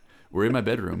we're in my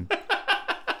bedroom.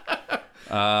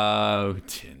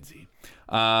 Tinsy.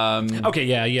 Okay,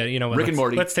 yeah. You know what? Rick and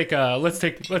Morty. Let's take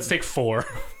 4.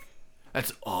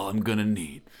 That's all I'm gonna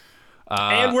need.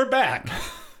 And we're back.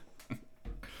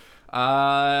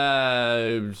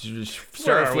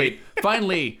 Starfleet.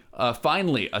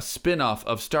 Finally, a spin-off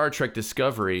of Star Trek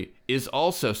Discovery is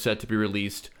also set to be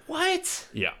released. What?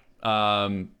 Yeah.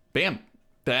 Bam.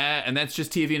 And that's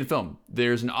just TV and film.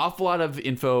 There's an awful lot of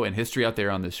info and history out there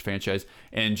on this franchise,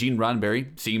 and Gene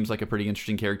Roddenberry seems like a pretty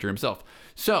interesting character himself.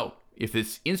 So, if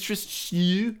this interests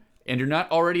you and you're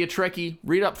not already a Trekkie,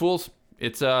 read up, fools.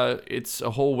 It's a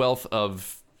whole wealth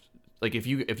of if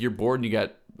you're bored and you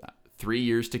got 3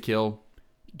 years to kill,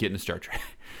 get into Star Trek,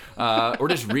 or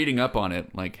just reading up on it.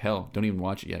 Hell, don't even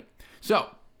watch it yet. So,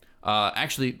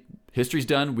 actually. History's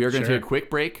done. We are going to take a quick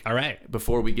break. All right.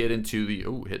 Before we get into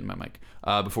hitting my mic.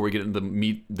 Before we get into the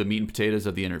meat and potatoes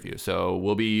of the interview. So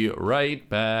we'll be right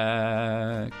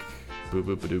back. Boop,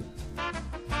 boop, ba-doop.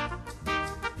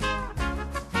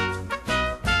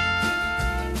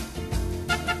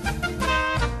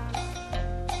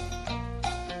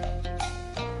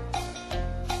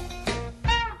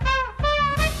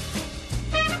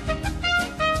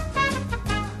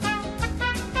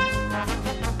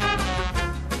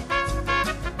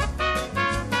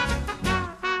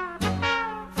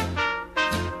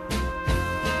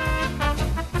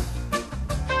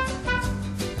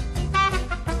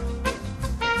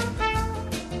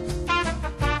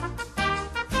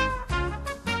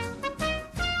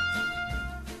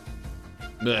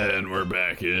 And we're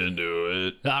back into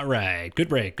it. All right. Good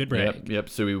break. Yep.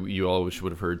 So you all would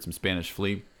have heard some Spanish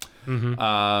Flea.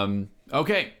 Mm-hmm.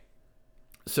 Okay.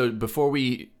 So before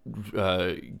we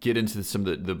get into some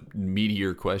of the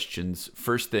meatier questions,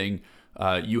 first thing,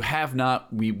 you have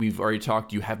not, we've already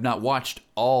talked, you have not watched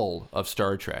all of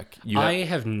Star Trek. I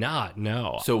have not,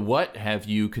 no. So what have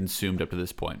you consumed up to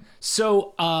this point?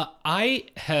 So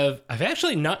I've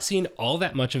actually not seen all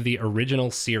that much of the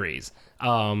original series.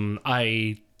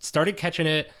 I started catching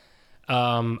it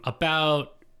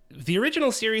about the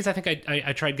original series. I think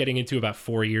I tried getting into about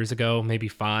 4 years ago, maybe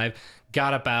 5.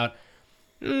 Got about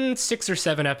 6 or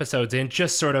 7 episodes in,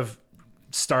 just sort of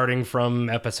starting from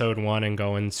episode 1 and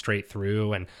going straight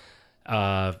through. And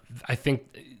I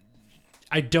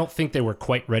don't think they were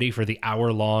quite ready for the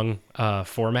hour-long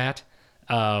format.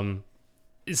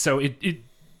 So it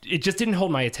just didn't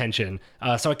hold my attention.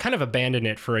 So I kind of abandoned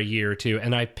it for a year or two,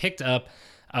 and I picked up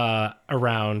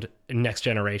around Next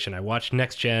Generation. I watched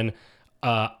Next Gen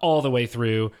all the way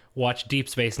through, watched Deep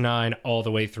Space Nine all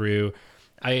the way through.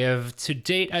 I've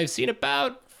seen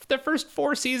about the first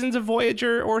 4 seasons of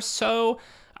Voyager or so.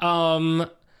 I've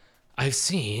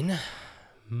seen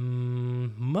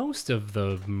most of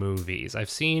the movies. I've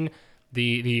seen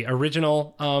the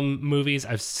original movies.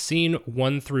 I've seen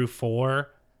 1 through 4.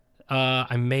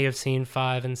 I may have seen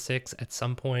 5 and 6 at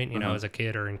some point, as a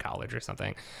kid or in college or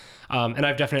something. And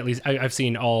I've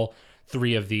seen all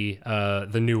 3 of the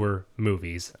newer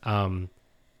movies.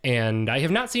 And I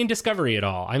have not seen Discovery at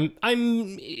all.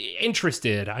 I'm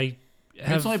interested.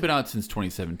 It's only been out since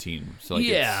 2017, so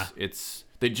it's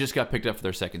they just got picked up for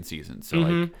their 2nd season.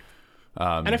 So and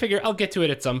I figure I'll get to it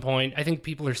at some point. I think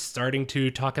people are starting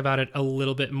to talk about it a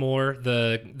little bit more.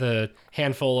 The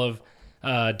handful of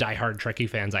diehard Trekkie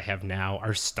fans I have now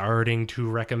are starting to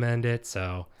recommend it,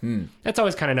 so that's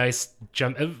always kind of nice.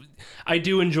 I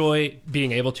do enjoy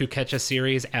being able to catch a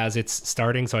series as it's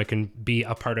starting, so I can be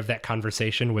a part of that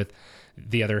conversation with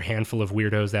the other handful of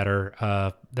weirdos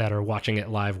that are watching it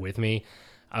live with me.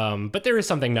 But there is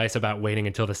something nice about waiting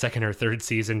until the 2nd or 3rd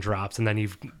season drops, and then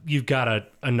you've got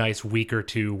a nice week or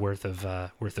 2 worth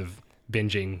of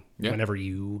binging whenever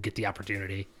you get the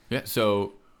opportunity. Yeah.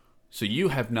 So you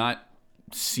have not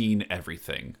seen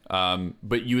everything,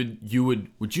 but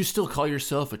would you still call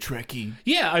yourself a Trekkie?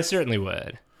 Yeah, I certainly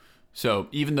would. So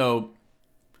even though,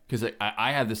 because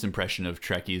I have this impression of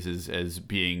Trekkies as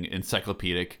being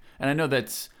encyclopedic, and I know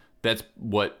that's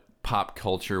what pop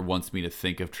culture wants me to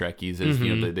think of Trekkies as.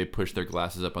 They push their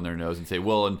glasses up on their nose and say,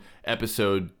 well, in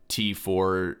episode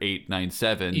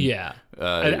T4897,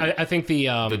 I think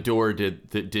the door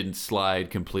didn't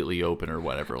slide completely open or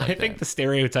whatever like that. I think the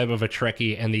stereotype of a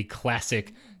Trekkie and the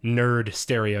classic nerd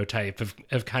stereotype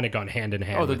have kind of gone hand in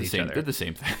hand with each other. They're the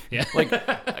same thing. Yeah. Like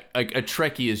a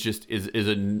Trekkie is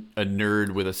a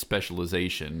nerd with a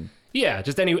specialization. Yeah,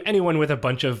 just anyone with a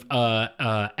bunch of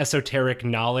esoteric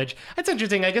knowledge. That's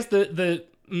interesting. I guess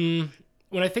when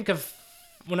I think of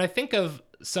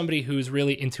somebody who's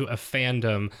really into a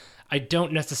fandom, I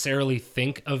don't necessarily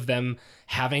think of them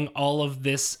having all of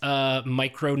this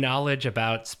micro knowledge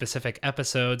about specific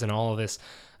episodes and all of this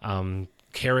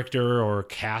character or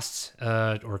cast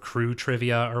or crew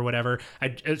trivia or whatever.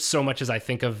 So much as I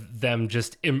think of them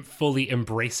just fully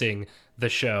embracing the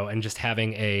show and just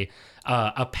having a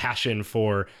passion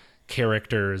for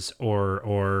characters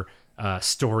or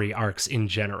story arcs in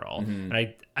general.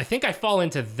 And I think I fall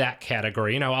into that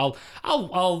category. I'll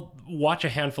watch a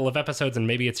handful of episodes, and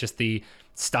maybe it's just the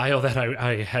style that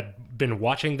I had been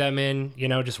watching them in,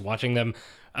 just watching them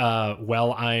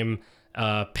while I'm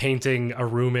painting a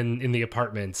room in the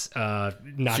apartments,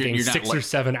 knocking you're 6 or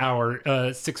 7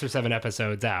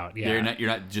 episodes out. Yeah. You're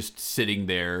not just sitting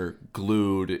there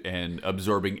glued and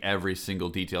absorbing every single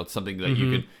detail. It's something that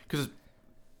you can, because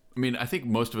I think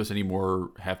most of us anymore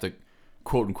have to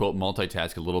quote unquote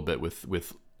multitask a little bit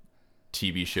with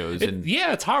TV shows.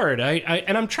 It's hard.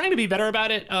 And I'm trying to be better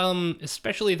about it.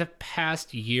 Especially the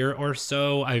past year or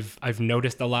so, I've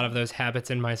noticed a lot of those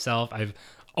habits in myself. I've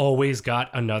always got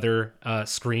another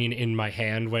screen in my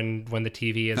hand when the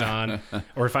TV is on,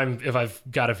 or if I've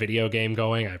got a video game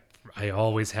going, I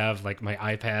always have like my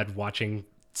iPad watching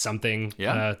something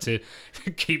to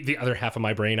keep the other half of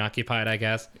my brain occupied, I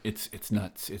guess. It's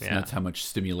nuts. It's nuts how much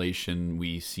stimulation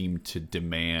we seem to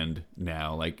demand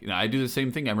now. Like, I do the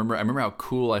same thing. I remember how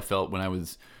cool I felt when I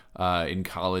was in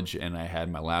college and I had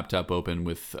my laptop open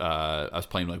with I was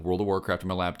playing like World of Warcraft on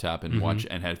my laptop and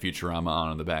and had Futurama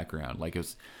on in the background. Like, it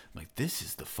was like, this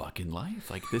is the fucking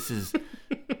life. Like, this is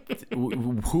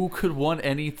who could want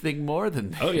anything more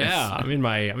than this? Oh yeah, I'm in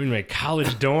my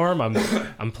college dorm.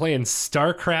 I'm playing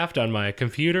StarCraft on my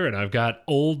computer, and I've got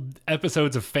old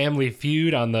episodes of Family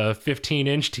Feud on the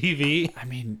 15-inch TV.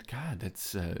 God,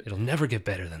 that's it'll never get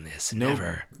better than this.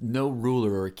 Never. No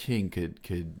ruler or king could.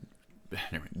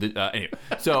 Anyway,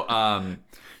 so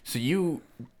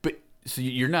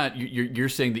you're not you're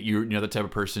saying that you're the type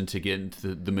of person to get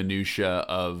into the minutia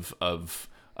of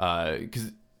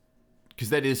because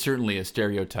that is certainly a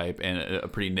stereotype, and a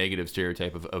pretty negative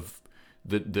stereotype of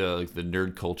the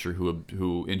nerd culture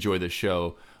who enjoy the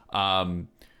show.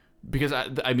 Because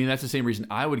that's the same reason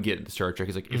I would get into Star Trek,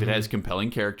 is like, if it has compelling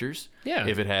characters,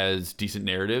 if it has decent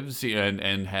narratives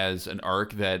and has an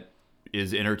arc that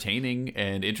is entertaining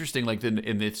and interesting, like, then,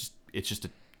 and it's just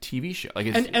TV show. Like,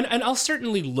 it's, and I'll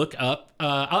certainly look up.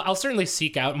 I'll certainly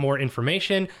seek out more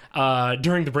information.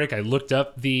 During the break, I looked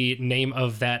up the name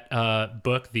of that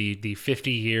book, the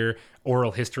 50-year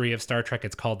oral history of Star Trek.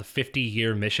 It's called The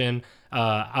 50-Year Mission.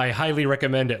 I highly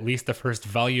recommend at least the first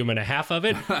volume and a half of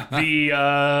it.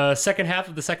 The second half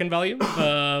of the second volume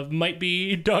might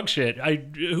be dog shit.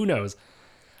 Who knows?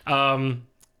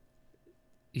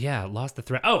 Yeah, lost the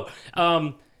thread.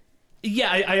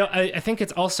 Yeah, I think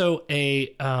it's also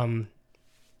a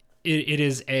it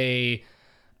is a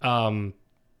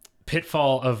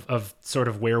pitfall of sort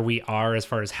of where we are as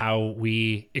far as how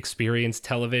we experience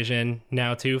television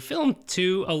now too. Film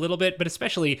too a little bit, but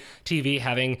especially TV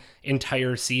having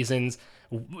entire seasons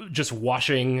just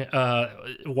washing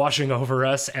over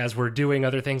us as we're doing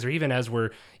other things, or even if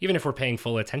we're paying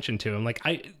full attention to them. Like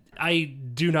I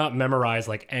do not memorize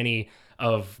like any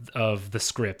of the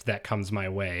script that comes my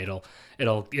way.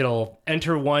 It'll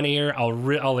enter one ear.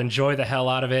 I'll enjoy the hell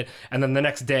out of it, and then the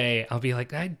next day I'll be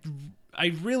like, I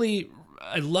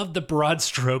love the broad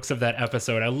strokes of that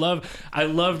episode. I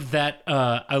love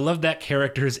that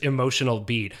character's emotional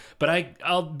beat. But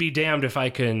I'll be damned if I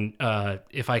can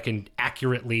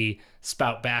accurately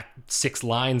spout back 6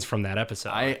 lines from that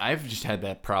episode. I've just had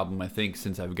that problem, I think,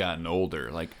 since I've gotten older.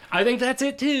 Like, I think that's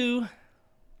it too.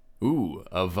 Ooh,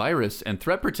 a virus and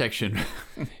threat protection.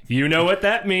 You know what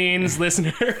that means,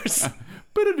 listeners.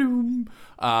 Ba-da-doom.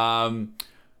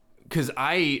 Because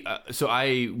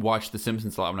I watched The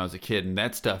Simpsons a lot when I was a kid, and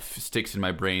that stuff sticks in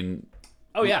my brain.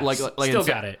 Oh yeah, still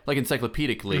got it. Like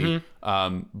encyclopedically.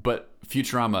 Mm-hmm. But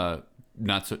Futurama,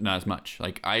 not as much.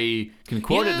 Like, I can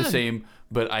quote it the same,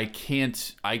 but I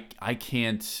can't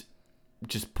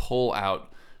just pull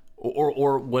out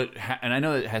or what. And I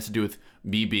know it has to do with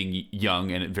me being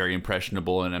young and very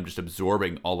impressionable, and I'm just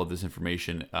absorbing all of this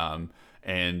information.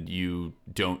 And you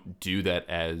don't do that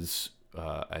as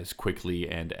quickly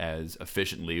and as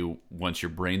efficiently once your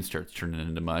brain starts turning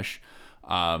into mush,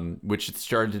 which it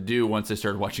started to do once I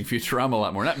started watching Futurama a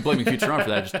lot more. Not blaming Futurama for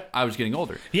that, I was getting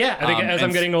older. Yeah, I think as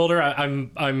I'm getting older,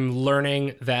 I'm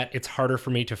learning that it's harder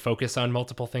for me to focus on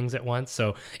multiple things at once.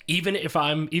 So even if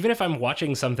I'm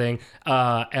watching something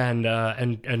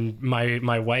and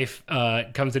my wife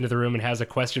comes into the room and has a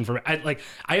question for me,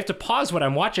 I have to pause what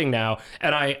I'm watching now,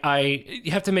 and I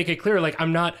have to make it clear,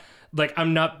 I'm not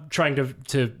trying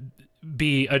to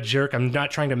be a jerk. I'm not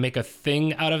trying to make a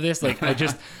thing out of this. Like, I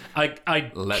Let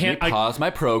can't. Let me pause my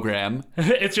program.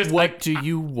 It's just, what do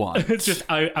you want? It's just,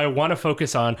 I want to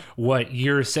focus on what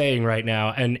you're saying right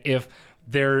now. And if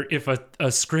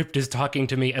a script is talking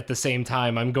to me at the same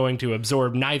time, I'm going to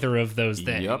absorb neither of those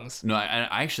things. Yep. No,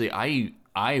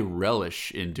 I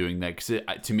relish in doing that, because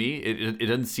to me, it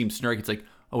doesn't seem snarky. It's like,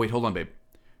 oh wait, hold on, babe.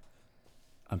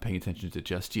 I'm paying attention to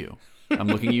just you. I'm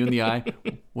looking you in the eye.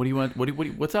 What do you want?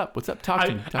 What's up? What's up? Talk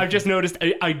to me. I've just noticed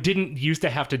I didn't used to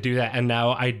have to do that, and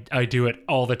now I do it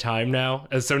all the time now.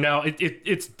 So now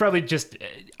it's probably just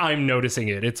I'm noticing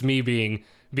it. It's me being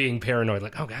paranoid.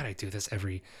 Like, oh God, I do this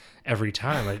every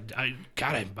time.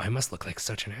 I must look like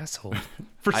such an asshole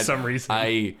for some reason.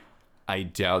 I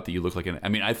doubt that you look like an. I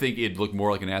mean, I think it'd look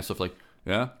more like an asshole if, like,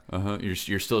 yeah,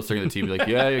 You're still staring at the TV, like,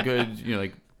 yeah, you're good. You know,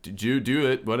 like, did you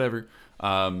do it? Whatever.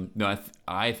 No,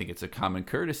 I think it's a common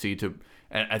courtesy to,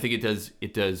 and I think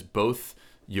it does both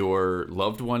your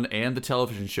loved one and the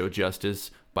television show justice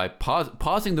by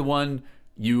pausing the one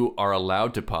you are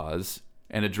allowed to pause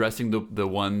and addressing the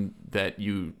one that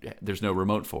there's no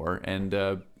remote for. And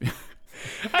I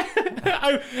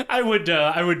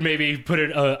would maybe put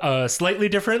it slightly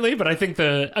differently, but I think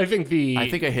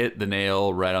I hit the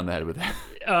nail right on the head with that.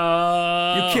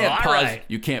 You can't pause. Right.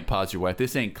 You can't pause your wife.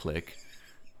 This ain't Click.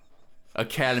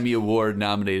 Academy Award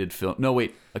nominated film. No,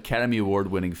 wait. Academy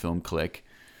Award winning film, Click.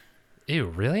 Ew,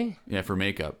 really? Yeah, for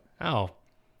makeup. Oh.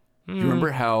 Do you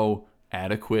remember how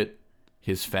adequate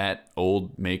his fat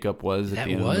old makeup was at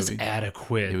the end of the movie? That was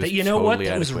adequate. You know what?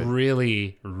 That was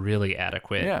really, really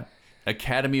adequate. Yeah.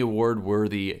 Academy Award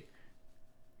worthy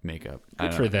makeup.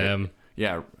 Good for them.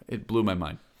 It blew my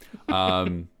mind.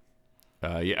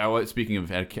 Speaking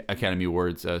of Academy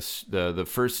Awards, the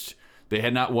first. They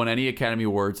had not won any Academy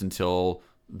Awards until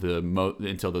the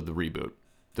reboot.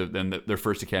 Their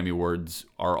first Academy Awards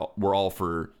were all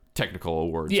for technical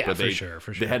awards. Yeah, but for sure.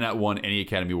 They had not won any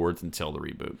Academy Awards until the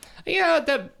reboot. Yeah,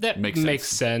 that makes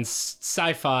sense.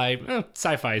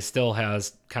 Sci-fi still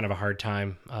has kind of a hard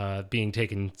time being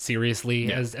taken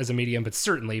seriously as a medium, but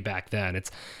certainly back then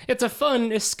it's a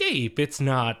fun escape. It's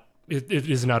not. It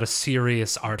is not a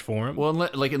serious art form. Well,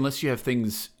 unless you have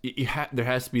things, there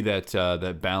has to be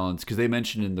that balance, because they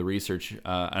mentioned in the research,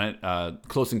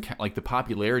 the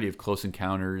popularity of Close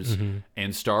Encounters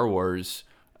and Star Wars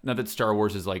not that Star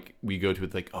Wars is like we go to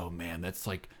it like, oh man, that's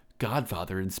like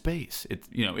Godfather in space. It's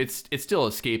it's still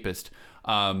escapist.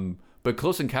 But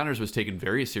Close Encounters was taken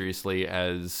very seriously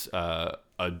as a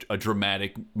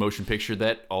dramatic motion picture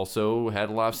that also had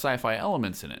a lot of sci-fi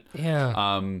elements in it. Yeah.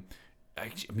 I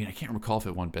mean, I can't recall if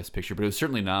it won Best Picture, but it was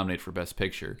certainly nominated for Best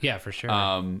Picture. Yeah, for sure.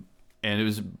 And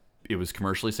it was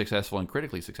commercially successful and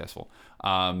critically successful.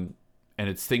 And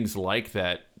it's things like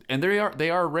that, and they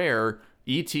are rare.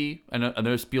 E.T.,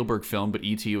 another Spielberg film, but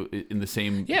E.T. in the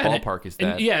same ballpark as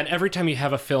that. And every time you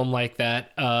have a film like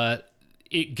that,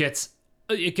 it gets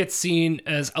seen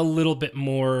as a little bit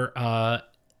more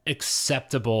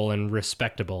acceptable and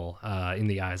respectable in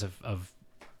the eyes of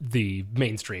the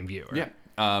mainstream viewer.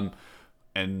 Yeah.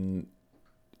 And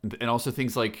also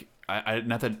things like I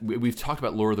not that we've talked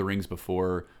about Lord of the Rings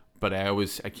before, but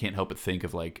I can't help but think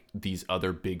of like these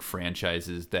other big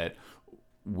franchises that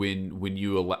when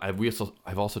you allow,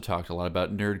 I've also talked a lot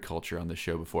about nerd culture on this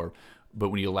show before, but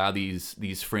when you allow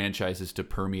these franchises to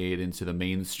permeate into the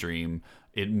mainstream,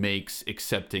 it makes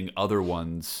accepting other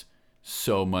ones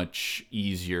so much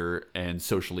easier and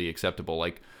socially acceptable.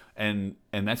 Like and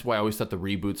that's why I always thought the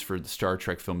reboots for the Star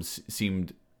Trek films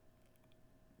seemed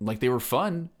like they were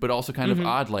fun, but also kind of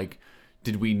odd. Like,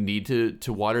 did we need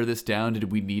to water this down?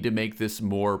 Did we need to make this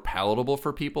more palatable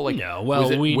for people? Like, no.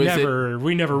 Well, we never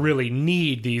really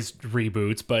need these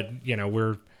reboots, but I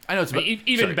know it's about,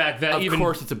 even back then. Of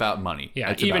course, it's about money.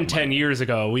 Yeah, even 10 years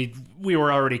ago, we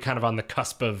were already kind of on the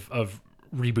cusp of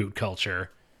reboot culture.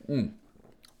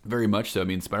 Very much so. I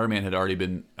mean, Spider-Man had already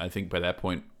been, I think, by that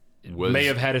point, may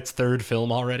have had its third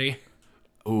film already.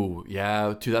 Oh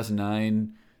yeah,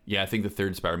 2009. Yeah, I think the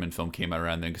third Spider-Man film came out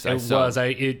around then because I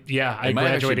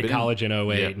graduated college in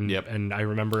 08 yep. And I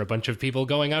remember a bunch of people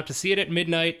going out to see it at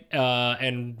midnight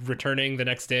and returning the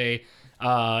next day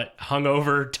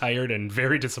hungover, tired, and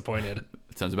very disappointed.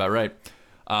 That sounds about right.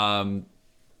 I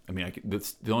mean,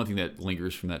 that's the only thing that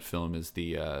lingers from that film is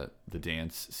the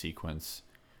dance sequence,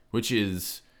 which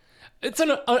is it's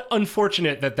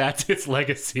unfortunate that that's its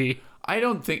legacy. I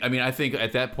think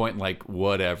at that point, like,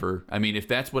 whatever. I mean, if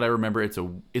that's what I remember, it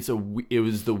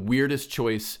was the weirdest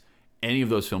choice any of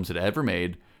those films had ever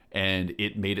made, and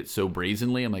it made it so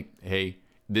brazenly. I'm like, hey,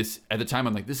 this, at the time,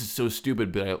 I'm like, this is so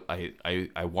stupid, but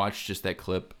I watched just that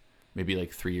clip maybe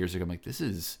like 3 years ago. I'm like,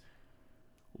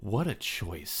 what a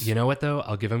choice. You know what, though?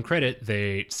 I'll give them credit.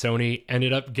 Sony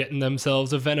ended up getting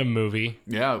themselves a Venom movie.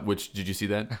 Yeah, did you see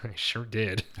that? I sure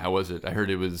did. How was it? I heard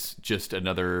it was just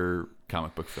another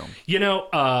comic book film.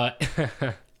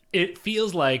 It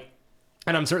feels like,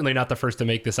 and I'm certainly not the first to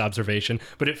make this observation,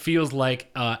 but it feels like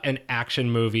an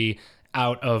action movie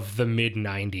out of the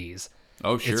mid-90s.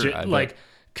 Oh, sure. It's just, like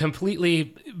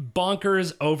completely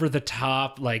bonkers, over the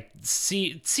top, like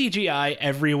CGI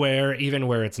everywhere, even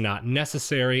where it's not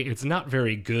necessary. It's not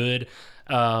very good.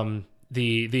 The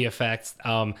effects,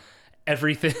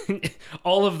 everything,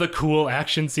 all of the cool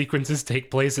action sequences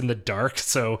take place in the dark,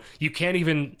 so you can't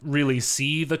even really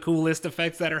see the coolest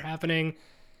effects that are happening.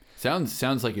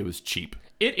 Sounds like it was cheap.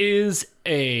 It is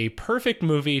a perfect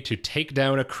movie to take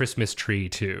down a Christmas tree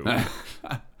to.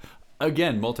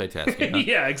 Again, multitasking. Huh?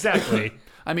 Yeah, exactly.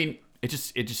 I mean, it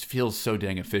just feels so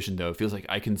dang efficient, though. It feels like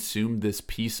I consumed this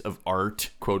piece of art,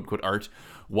 quote unquote art,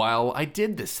 while I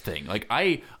did this thing. Like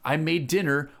I made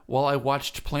dinner while I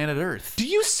watched Planet Earth. Do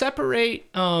you separate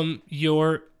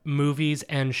your movies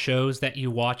and shows that you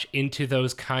watch into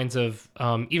those kinds of,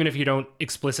 even if you don't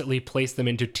explicitly place them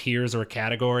into tiers or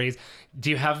categories, do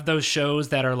you have those shows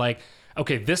that are like,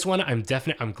 okay, this one I'm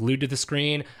glued to the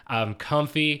screen, I'm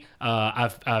comfy,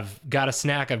 I've got a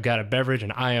snack, I've got a beverage,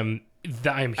 and I am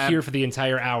here for the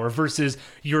entire hour, versus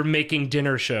you're making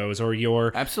dinner shows or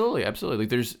you're absolutely like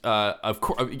there's of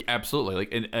course absolutely like,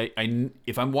 and I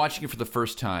if I'm watching it for the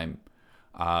first time,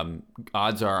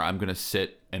 odds are I'm gonna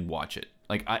sit and watch it.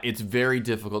 Like it's very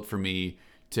difficult for me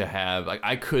to have, like,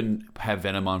 I couldn't have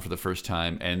Venom on for the first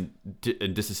time and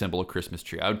disassemble a Christmas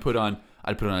tree. I'd put on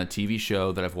a TV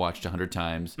show that I've watched 100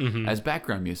 times as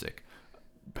background music.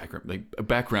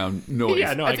 Background noise.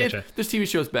 Yeah, no, I getcha. This TV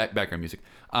show's background music.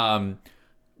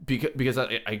 Because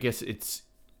I guess it's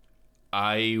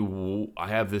I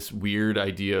have this weird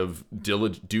idea of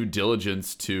due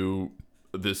diligence to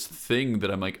this thing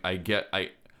that I'm like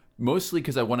mostly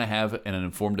because I want to have an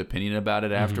informed opinion about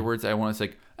it afterwards. I want to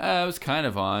say, I was kind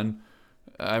of on.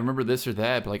 I remember this or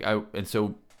that, but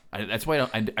that's why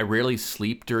I rarely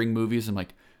sleep during movies. I'm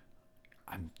like,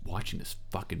 I'm watching this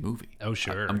fucking movie. Oh,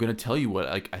 sure. I'm going to tell you what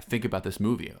I think about this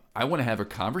movie. I want to have a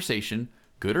conversation,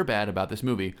 good or bad, about this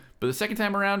movie. But the second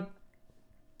time around,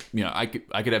 I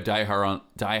could have Die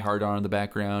Hard on in the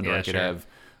background, or I could have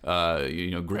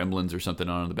Gremlins or something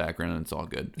on in the background, and it's all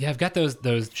good. Yeah, I've got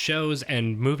those shows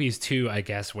and movies too, I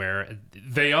guess, where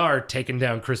they are taking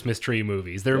down Christmas tree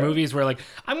movies. There are movies where, like,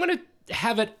 I'm going to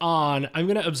have it on, I'm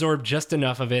going to absorb just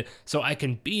enough of it so I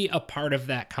can be a part of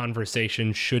that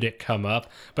conversation should it come up,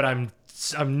 but I'm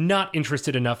not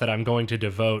interested enough that I'm going to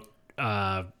devote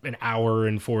an hour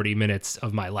and 40 minutes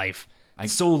of my life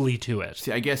solely to it.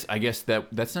 See, I guess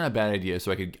that's not a bad idea.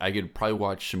 So I could probably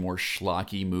watch some more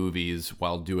schlocky movies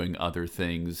while doing other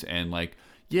things. And, like,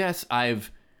 yes,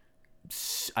 I've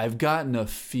gotten a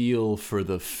feel for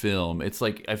the film. It's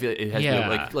like, I feel it has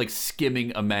been like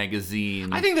skimming a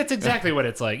magazine. I think that's exactly what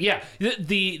it's like. Yeah,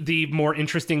 the more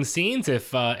interesting scenes,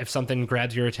 if something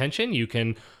grabs your attention, you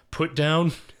can put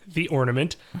down the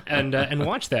ornament and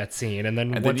watch that scene, and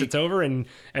then once it's over and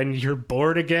you're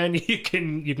bored again, you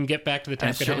can get back to the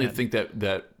task at hand. I certainly think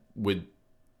that would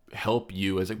help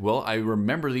you as, like, well, I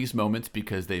remember these moments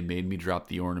because they made me drop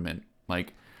the ornament.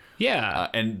 Like, yeah,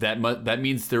 and that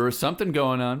means there was something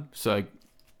going on. So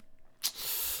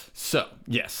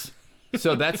yes,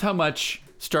 so that's how much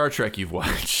Star Trek you've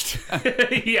watched.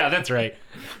 Yeah, that's right.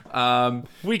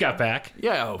 We got back.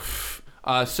 Yeah.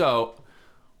 So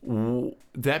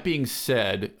that being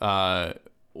said,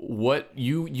 what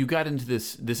you got into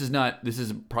this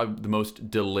is probably the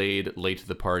most delayed late to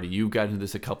the party. You got into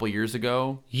this a couple years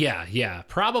ago. Yeah,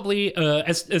 probably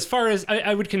as far as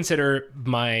I would consider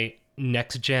my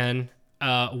next gen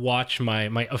watch,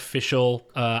 my official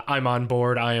I'm on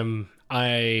board, I am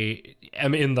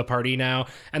in the party now,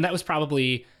 and that was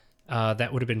probably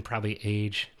that would have been probably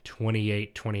age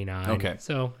 28, 29. Okay.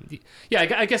 So, yeah,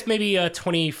 I guess maybe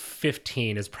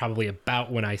 2015 is probably about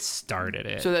when I started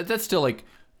it. So that's still, like,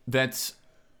 that's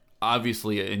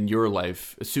obviously in your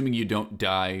life, assuming you don't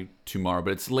die tomorrow,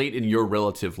 but it's late in your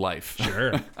relative life.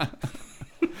 Sure.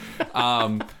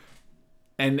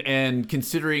 And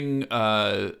considering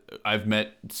I've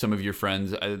met some of your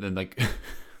friends, and, like,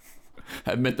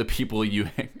 I've met the people you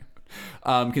hang.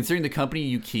 Considering the company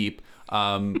you keep,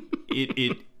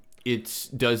 it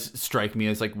does strike me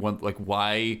as, like,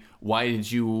 why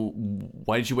did you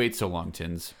wait so long,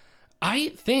 Tins? I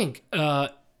think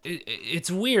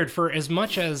it's weird. For as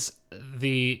much as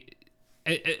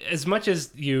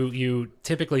you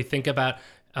typically think about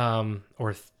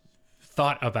or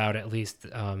thought about, at least,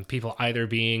 people either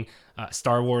being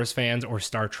Star Wars fans or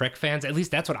Star Trek fans. At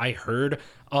least that's what I heard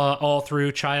all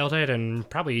through childhood and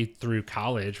probably through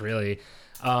college, really.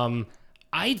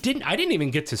 I didn't even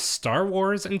get to Star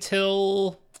Wars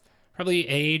until probably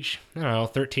age,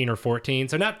 13 or 14.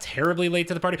 So not terribly late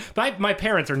to the party. But my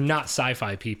parents are not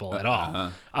sci-fi people at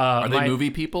all. Are they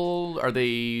movie people? Are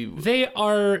they? They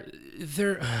are.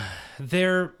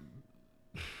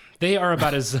 They are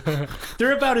about as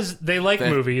they like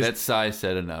movies. That Sai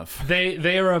said enough.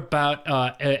 They are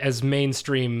about as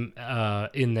mainstream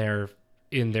in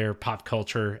their pop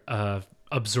culture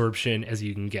absorption as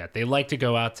you can get. They like to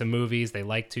go out to movies. They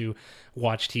like to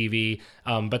watch TV.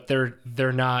 But they're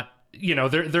not.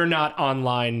 They're not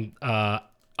online on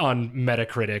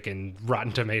Metacritic and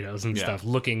Rotten Tomatoes and stuff,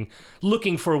 looking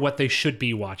for what they should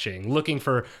be watching, looking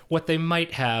for what they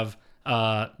might have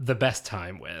the best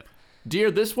time with.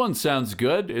 Dear, this one sounds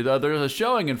good. There's a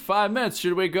showing in 5 minutes.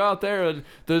 Should we go out there?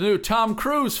 The new Tom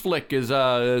Cruise flick is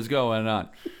going on.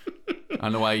 I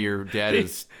don't know why your dad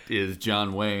is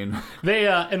John Wayne. They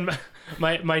and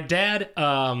my dad.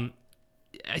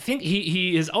 I think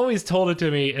he has always told it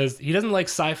to me as he doesn't like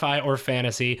sci-fi or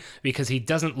fantasy because he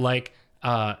doesn't like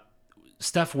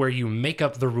stuff where you make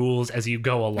up the rules as you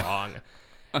go along.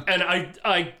 And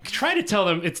I try to tell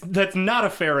them that's not a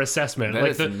fair assessment. That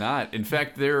is not. In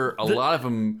fact, a lot of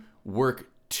them work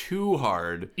too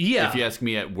hard. Yeah. If you ask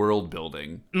me, at world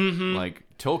building. Mm-hmm. Like,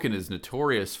 Tolkien is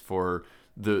notorious for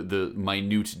the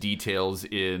minute details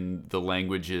in the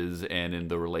languages and in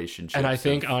the relationships. And I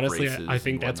think, honestly,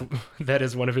 that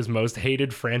is one of his most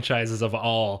hated franchises of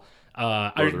all.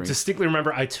 I distinctly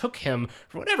remember I took him,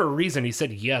 for whatever reason, he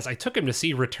said yes. I took him to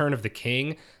see Return of the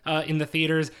King in the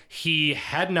theaters. He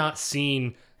had not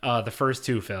seen the first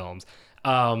two films.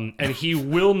 And he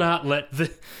will not let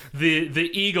the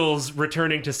Eagles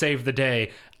returning to save the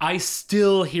day. I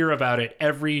still hear about it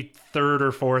every third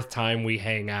or fourth time we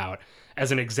hang out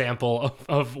as an example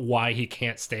of why he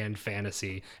can't stand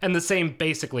fantasy. And the same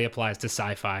basically applies to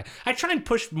sci-fi. I try and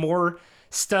push more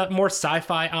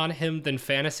sci-fi on him than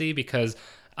fantasy because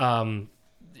I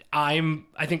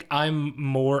think I'm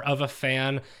more of a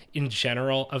fan in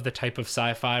general of the type of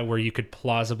sci-fi where you could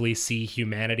plausibly see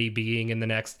humanity being in the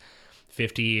next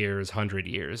 50 years, 100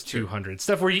 years, 200,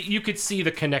 stuff where you could see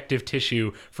the connective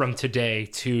tissue from today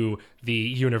to the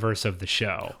universe of the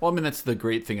show. Well, I mean, that's the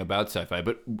great thing about sci-fi,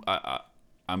 but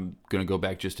I'm going to go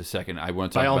back just a second. I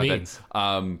want to talk By all about means.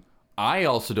 that. I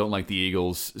also don't like the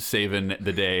Eagles saving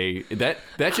the day. That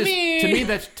just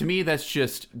to me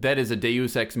that is a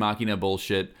Deus Ex Machina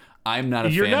bullshit. I'm not a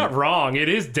fan. You're not wrong. It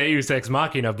is Deus Ex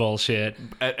Machina bullshit.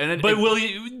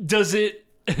 Does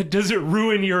it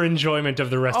ruin your enjoyment of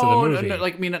the rest of the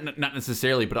movie? Not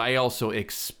necessarily, but I also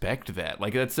expect that.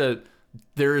 Like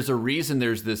there is a reason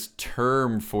there's this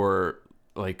term for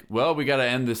like, well, we got to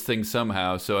end this thing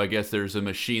somehow. So I guess there's a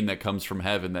machine that comes from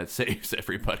heaven that saves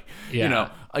everybody. Yeah. You know,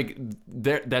 like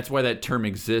that's why that term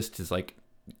exists. Is like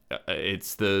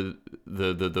it's the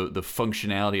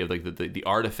functionality of like the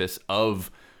artifice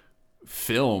of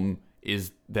film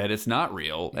is that it's not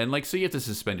real, and like so you have to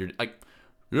suspend your like.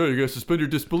 Yeah, you gotta suspend your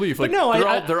disbelief. Like, no,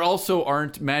 there also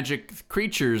aren't magic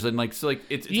creatures, and like, so like,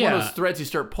 it's one of those threads you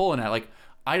start pulling at. Like,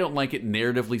 I don't like it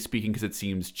narratively speaking because it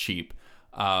seems cheap.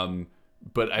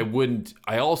 But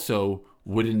I also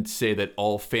wouldn't say that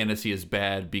all fantasy is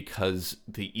bad because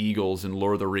the Eagles and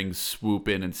Lord of the Rings swoop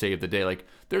in and save the day. Like,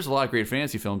 there's a lot of great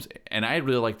fantasy films, and I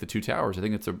really like The Two Towers. I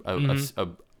think it's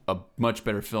a much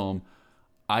better film.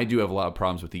 I do have a lot of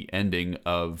problems with the ending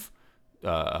of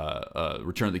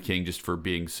Return of the King just for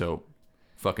being so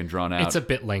fucking drawn out. It's a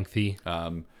bit lengthy.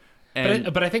 But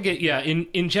I think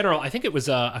in general, I think it was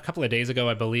a couple of days ago,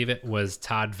 I believe it was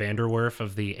Todd Vanderwerf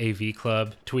of the AV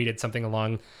Club tweeted something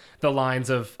along the lines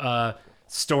of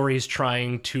stories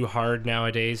trying too hard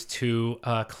nowadays to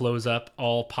close up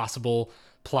all possible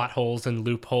plot holes and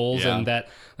loopholes, and that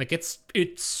like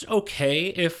it's okay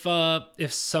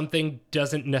if something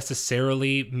doesn't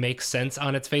necessarily make sense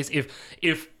on its face.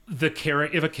 If a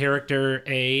character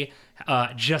A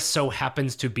just so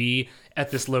happens to be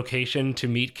at this location to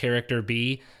meet character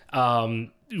B,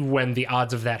 when the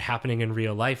odds of that happening in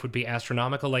real life would be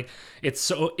astronomical, like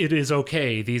it is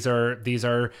okay. These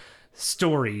are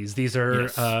stories. These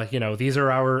are these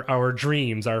are our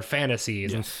dreams, our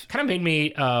fantasies, and kind of made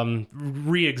me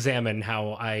re-examine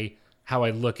how I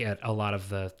look at a lot of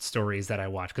the stories that I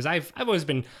watch, because I've always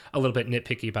been a little bit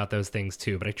nitpicky about those things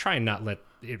too, but I try and not let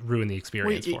it ruin the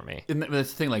experience for me. And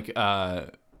that's the thing, like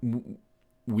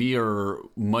we are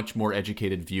much more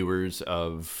educated viewers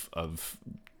of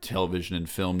television and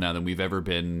film now than we've ever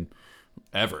been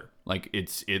ever. Like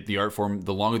the art form,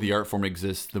 the longer the art form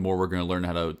exists, the more we're going to learn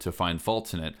how to find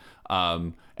faults in it.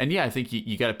 And yeah, I think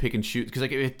you got to pick and choose, because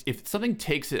like if something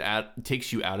takes you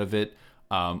out of it,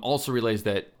 also realize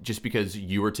that just because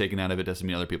you were taken out of it doesn't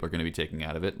mean other people are going to be taken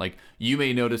out of it. Like you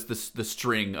may notice the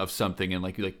string of something and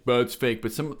like you're like, but it's fake.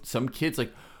 But some kids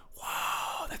like,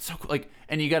 wow, that's so cool. Like,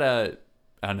 and you gotta,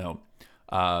 I don't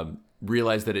know,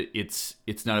 realize that it's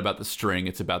not about the string,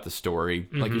 it's about the story.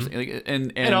 Like you're saying,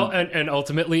 like, and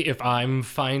ultimately, if I'm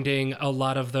finding a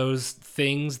lot of those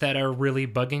things that are really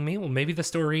bugging me, well, maybe the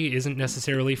story isn't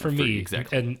necessarily for me.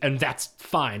 Exactly. And that's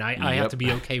fine. I have to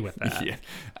be okay with that. Yeah.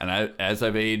 And as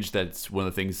I've aged, that's one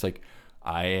of the things, like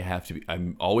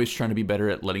I'm always trying to be better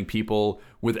at letting people,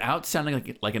 without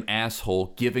sounding like an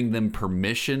asshole, giving them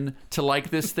permission to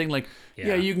like this thing. Like,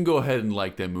 yeah, you can go ahead and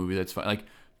like that movie. That's fine. Like,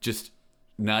 just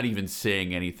not even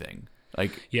saying anything.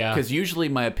 Like, because usually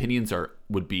my opinions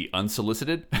would be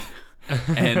unsolicited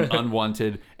and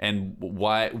unwanted. And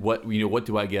what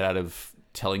do I get out of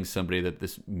telling somebody that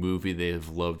this movie they have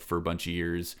loved for a bunch of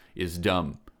years is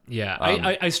dumb? Yeah.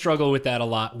 I struggle with that a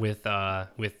lot with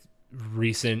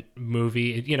recent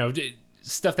movie,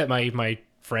 stuff that my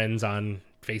friends on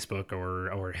Facebook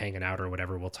or hanging out or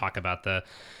whatever will talk about the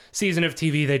season of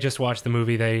TV they just watched, the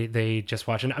movie they just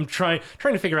watched, and I'm trying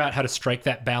to figure out how to strike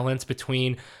that balance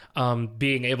between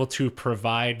being able to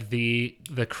provide the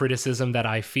criticism that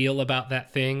I feel about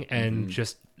that thing and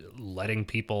just letting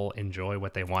people enjoy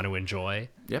what they want to enjoy.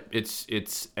 Yep,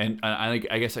 it's and I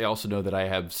guess I also know that I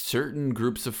have certain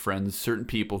groups of friends, certain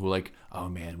people who like, oh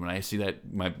man, when I see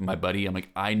that my buddy, I'm like,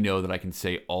 I know that I can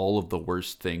say all of the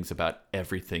worst things about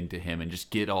everything to him and just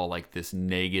get all like this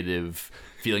negative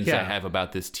feelings I have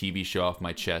about this TV show off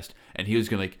my chest, and he was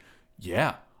gonna like,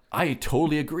 yeah, I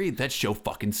totally agree. That show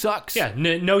fucking sucks. Yeah,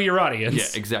 know your audience.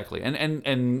 Yeah, exactly.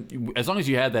 And as long as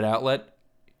you had that outlet,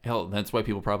 hell, that's why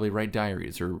people probably write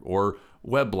diaries or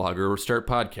weblog or start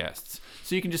podcasts.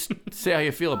 So you can just say how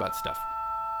you feel about stuff.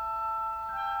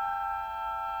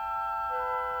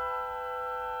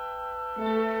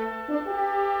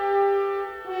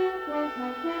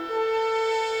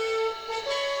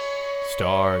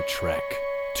 Star Trek.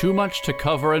 Too much to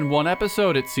cover in one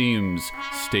episode, it seems.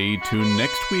 Stay tuned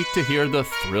next week to hear the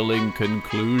thrilling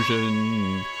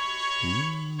conclusion. There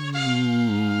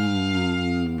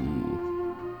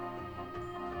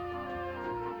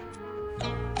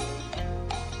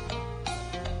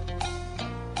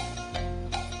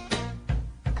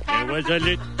was a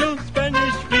little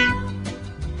Spanish flea,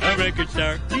 a record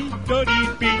star, he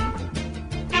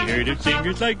heard of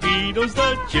singers like Beatles,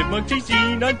 the Chipmunks he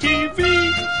seen on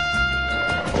TV.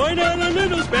 Why not a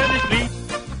little Spanish flea?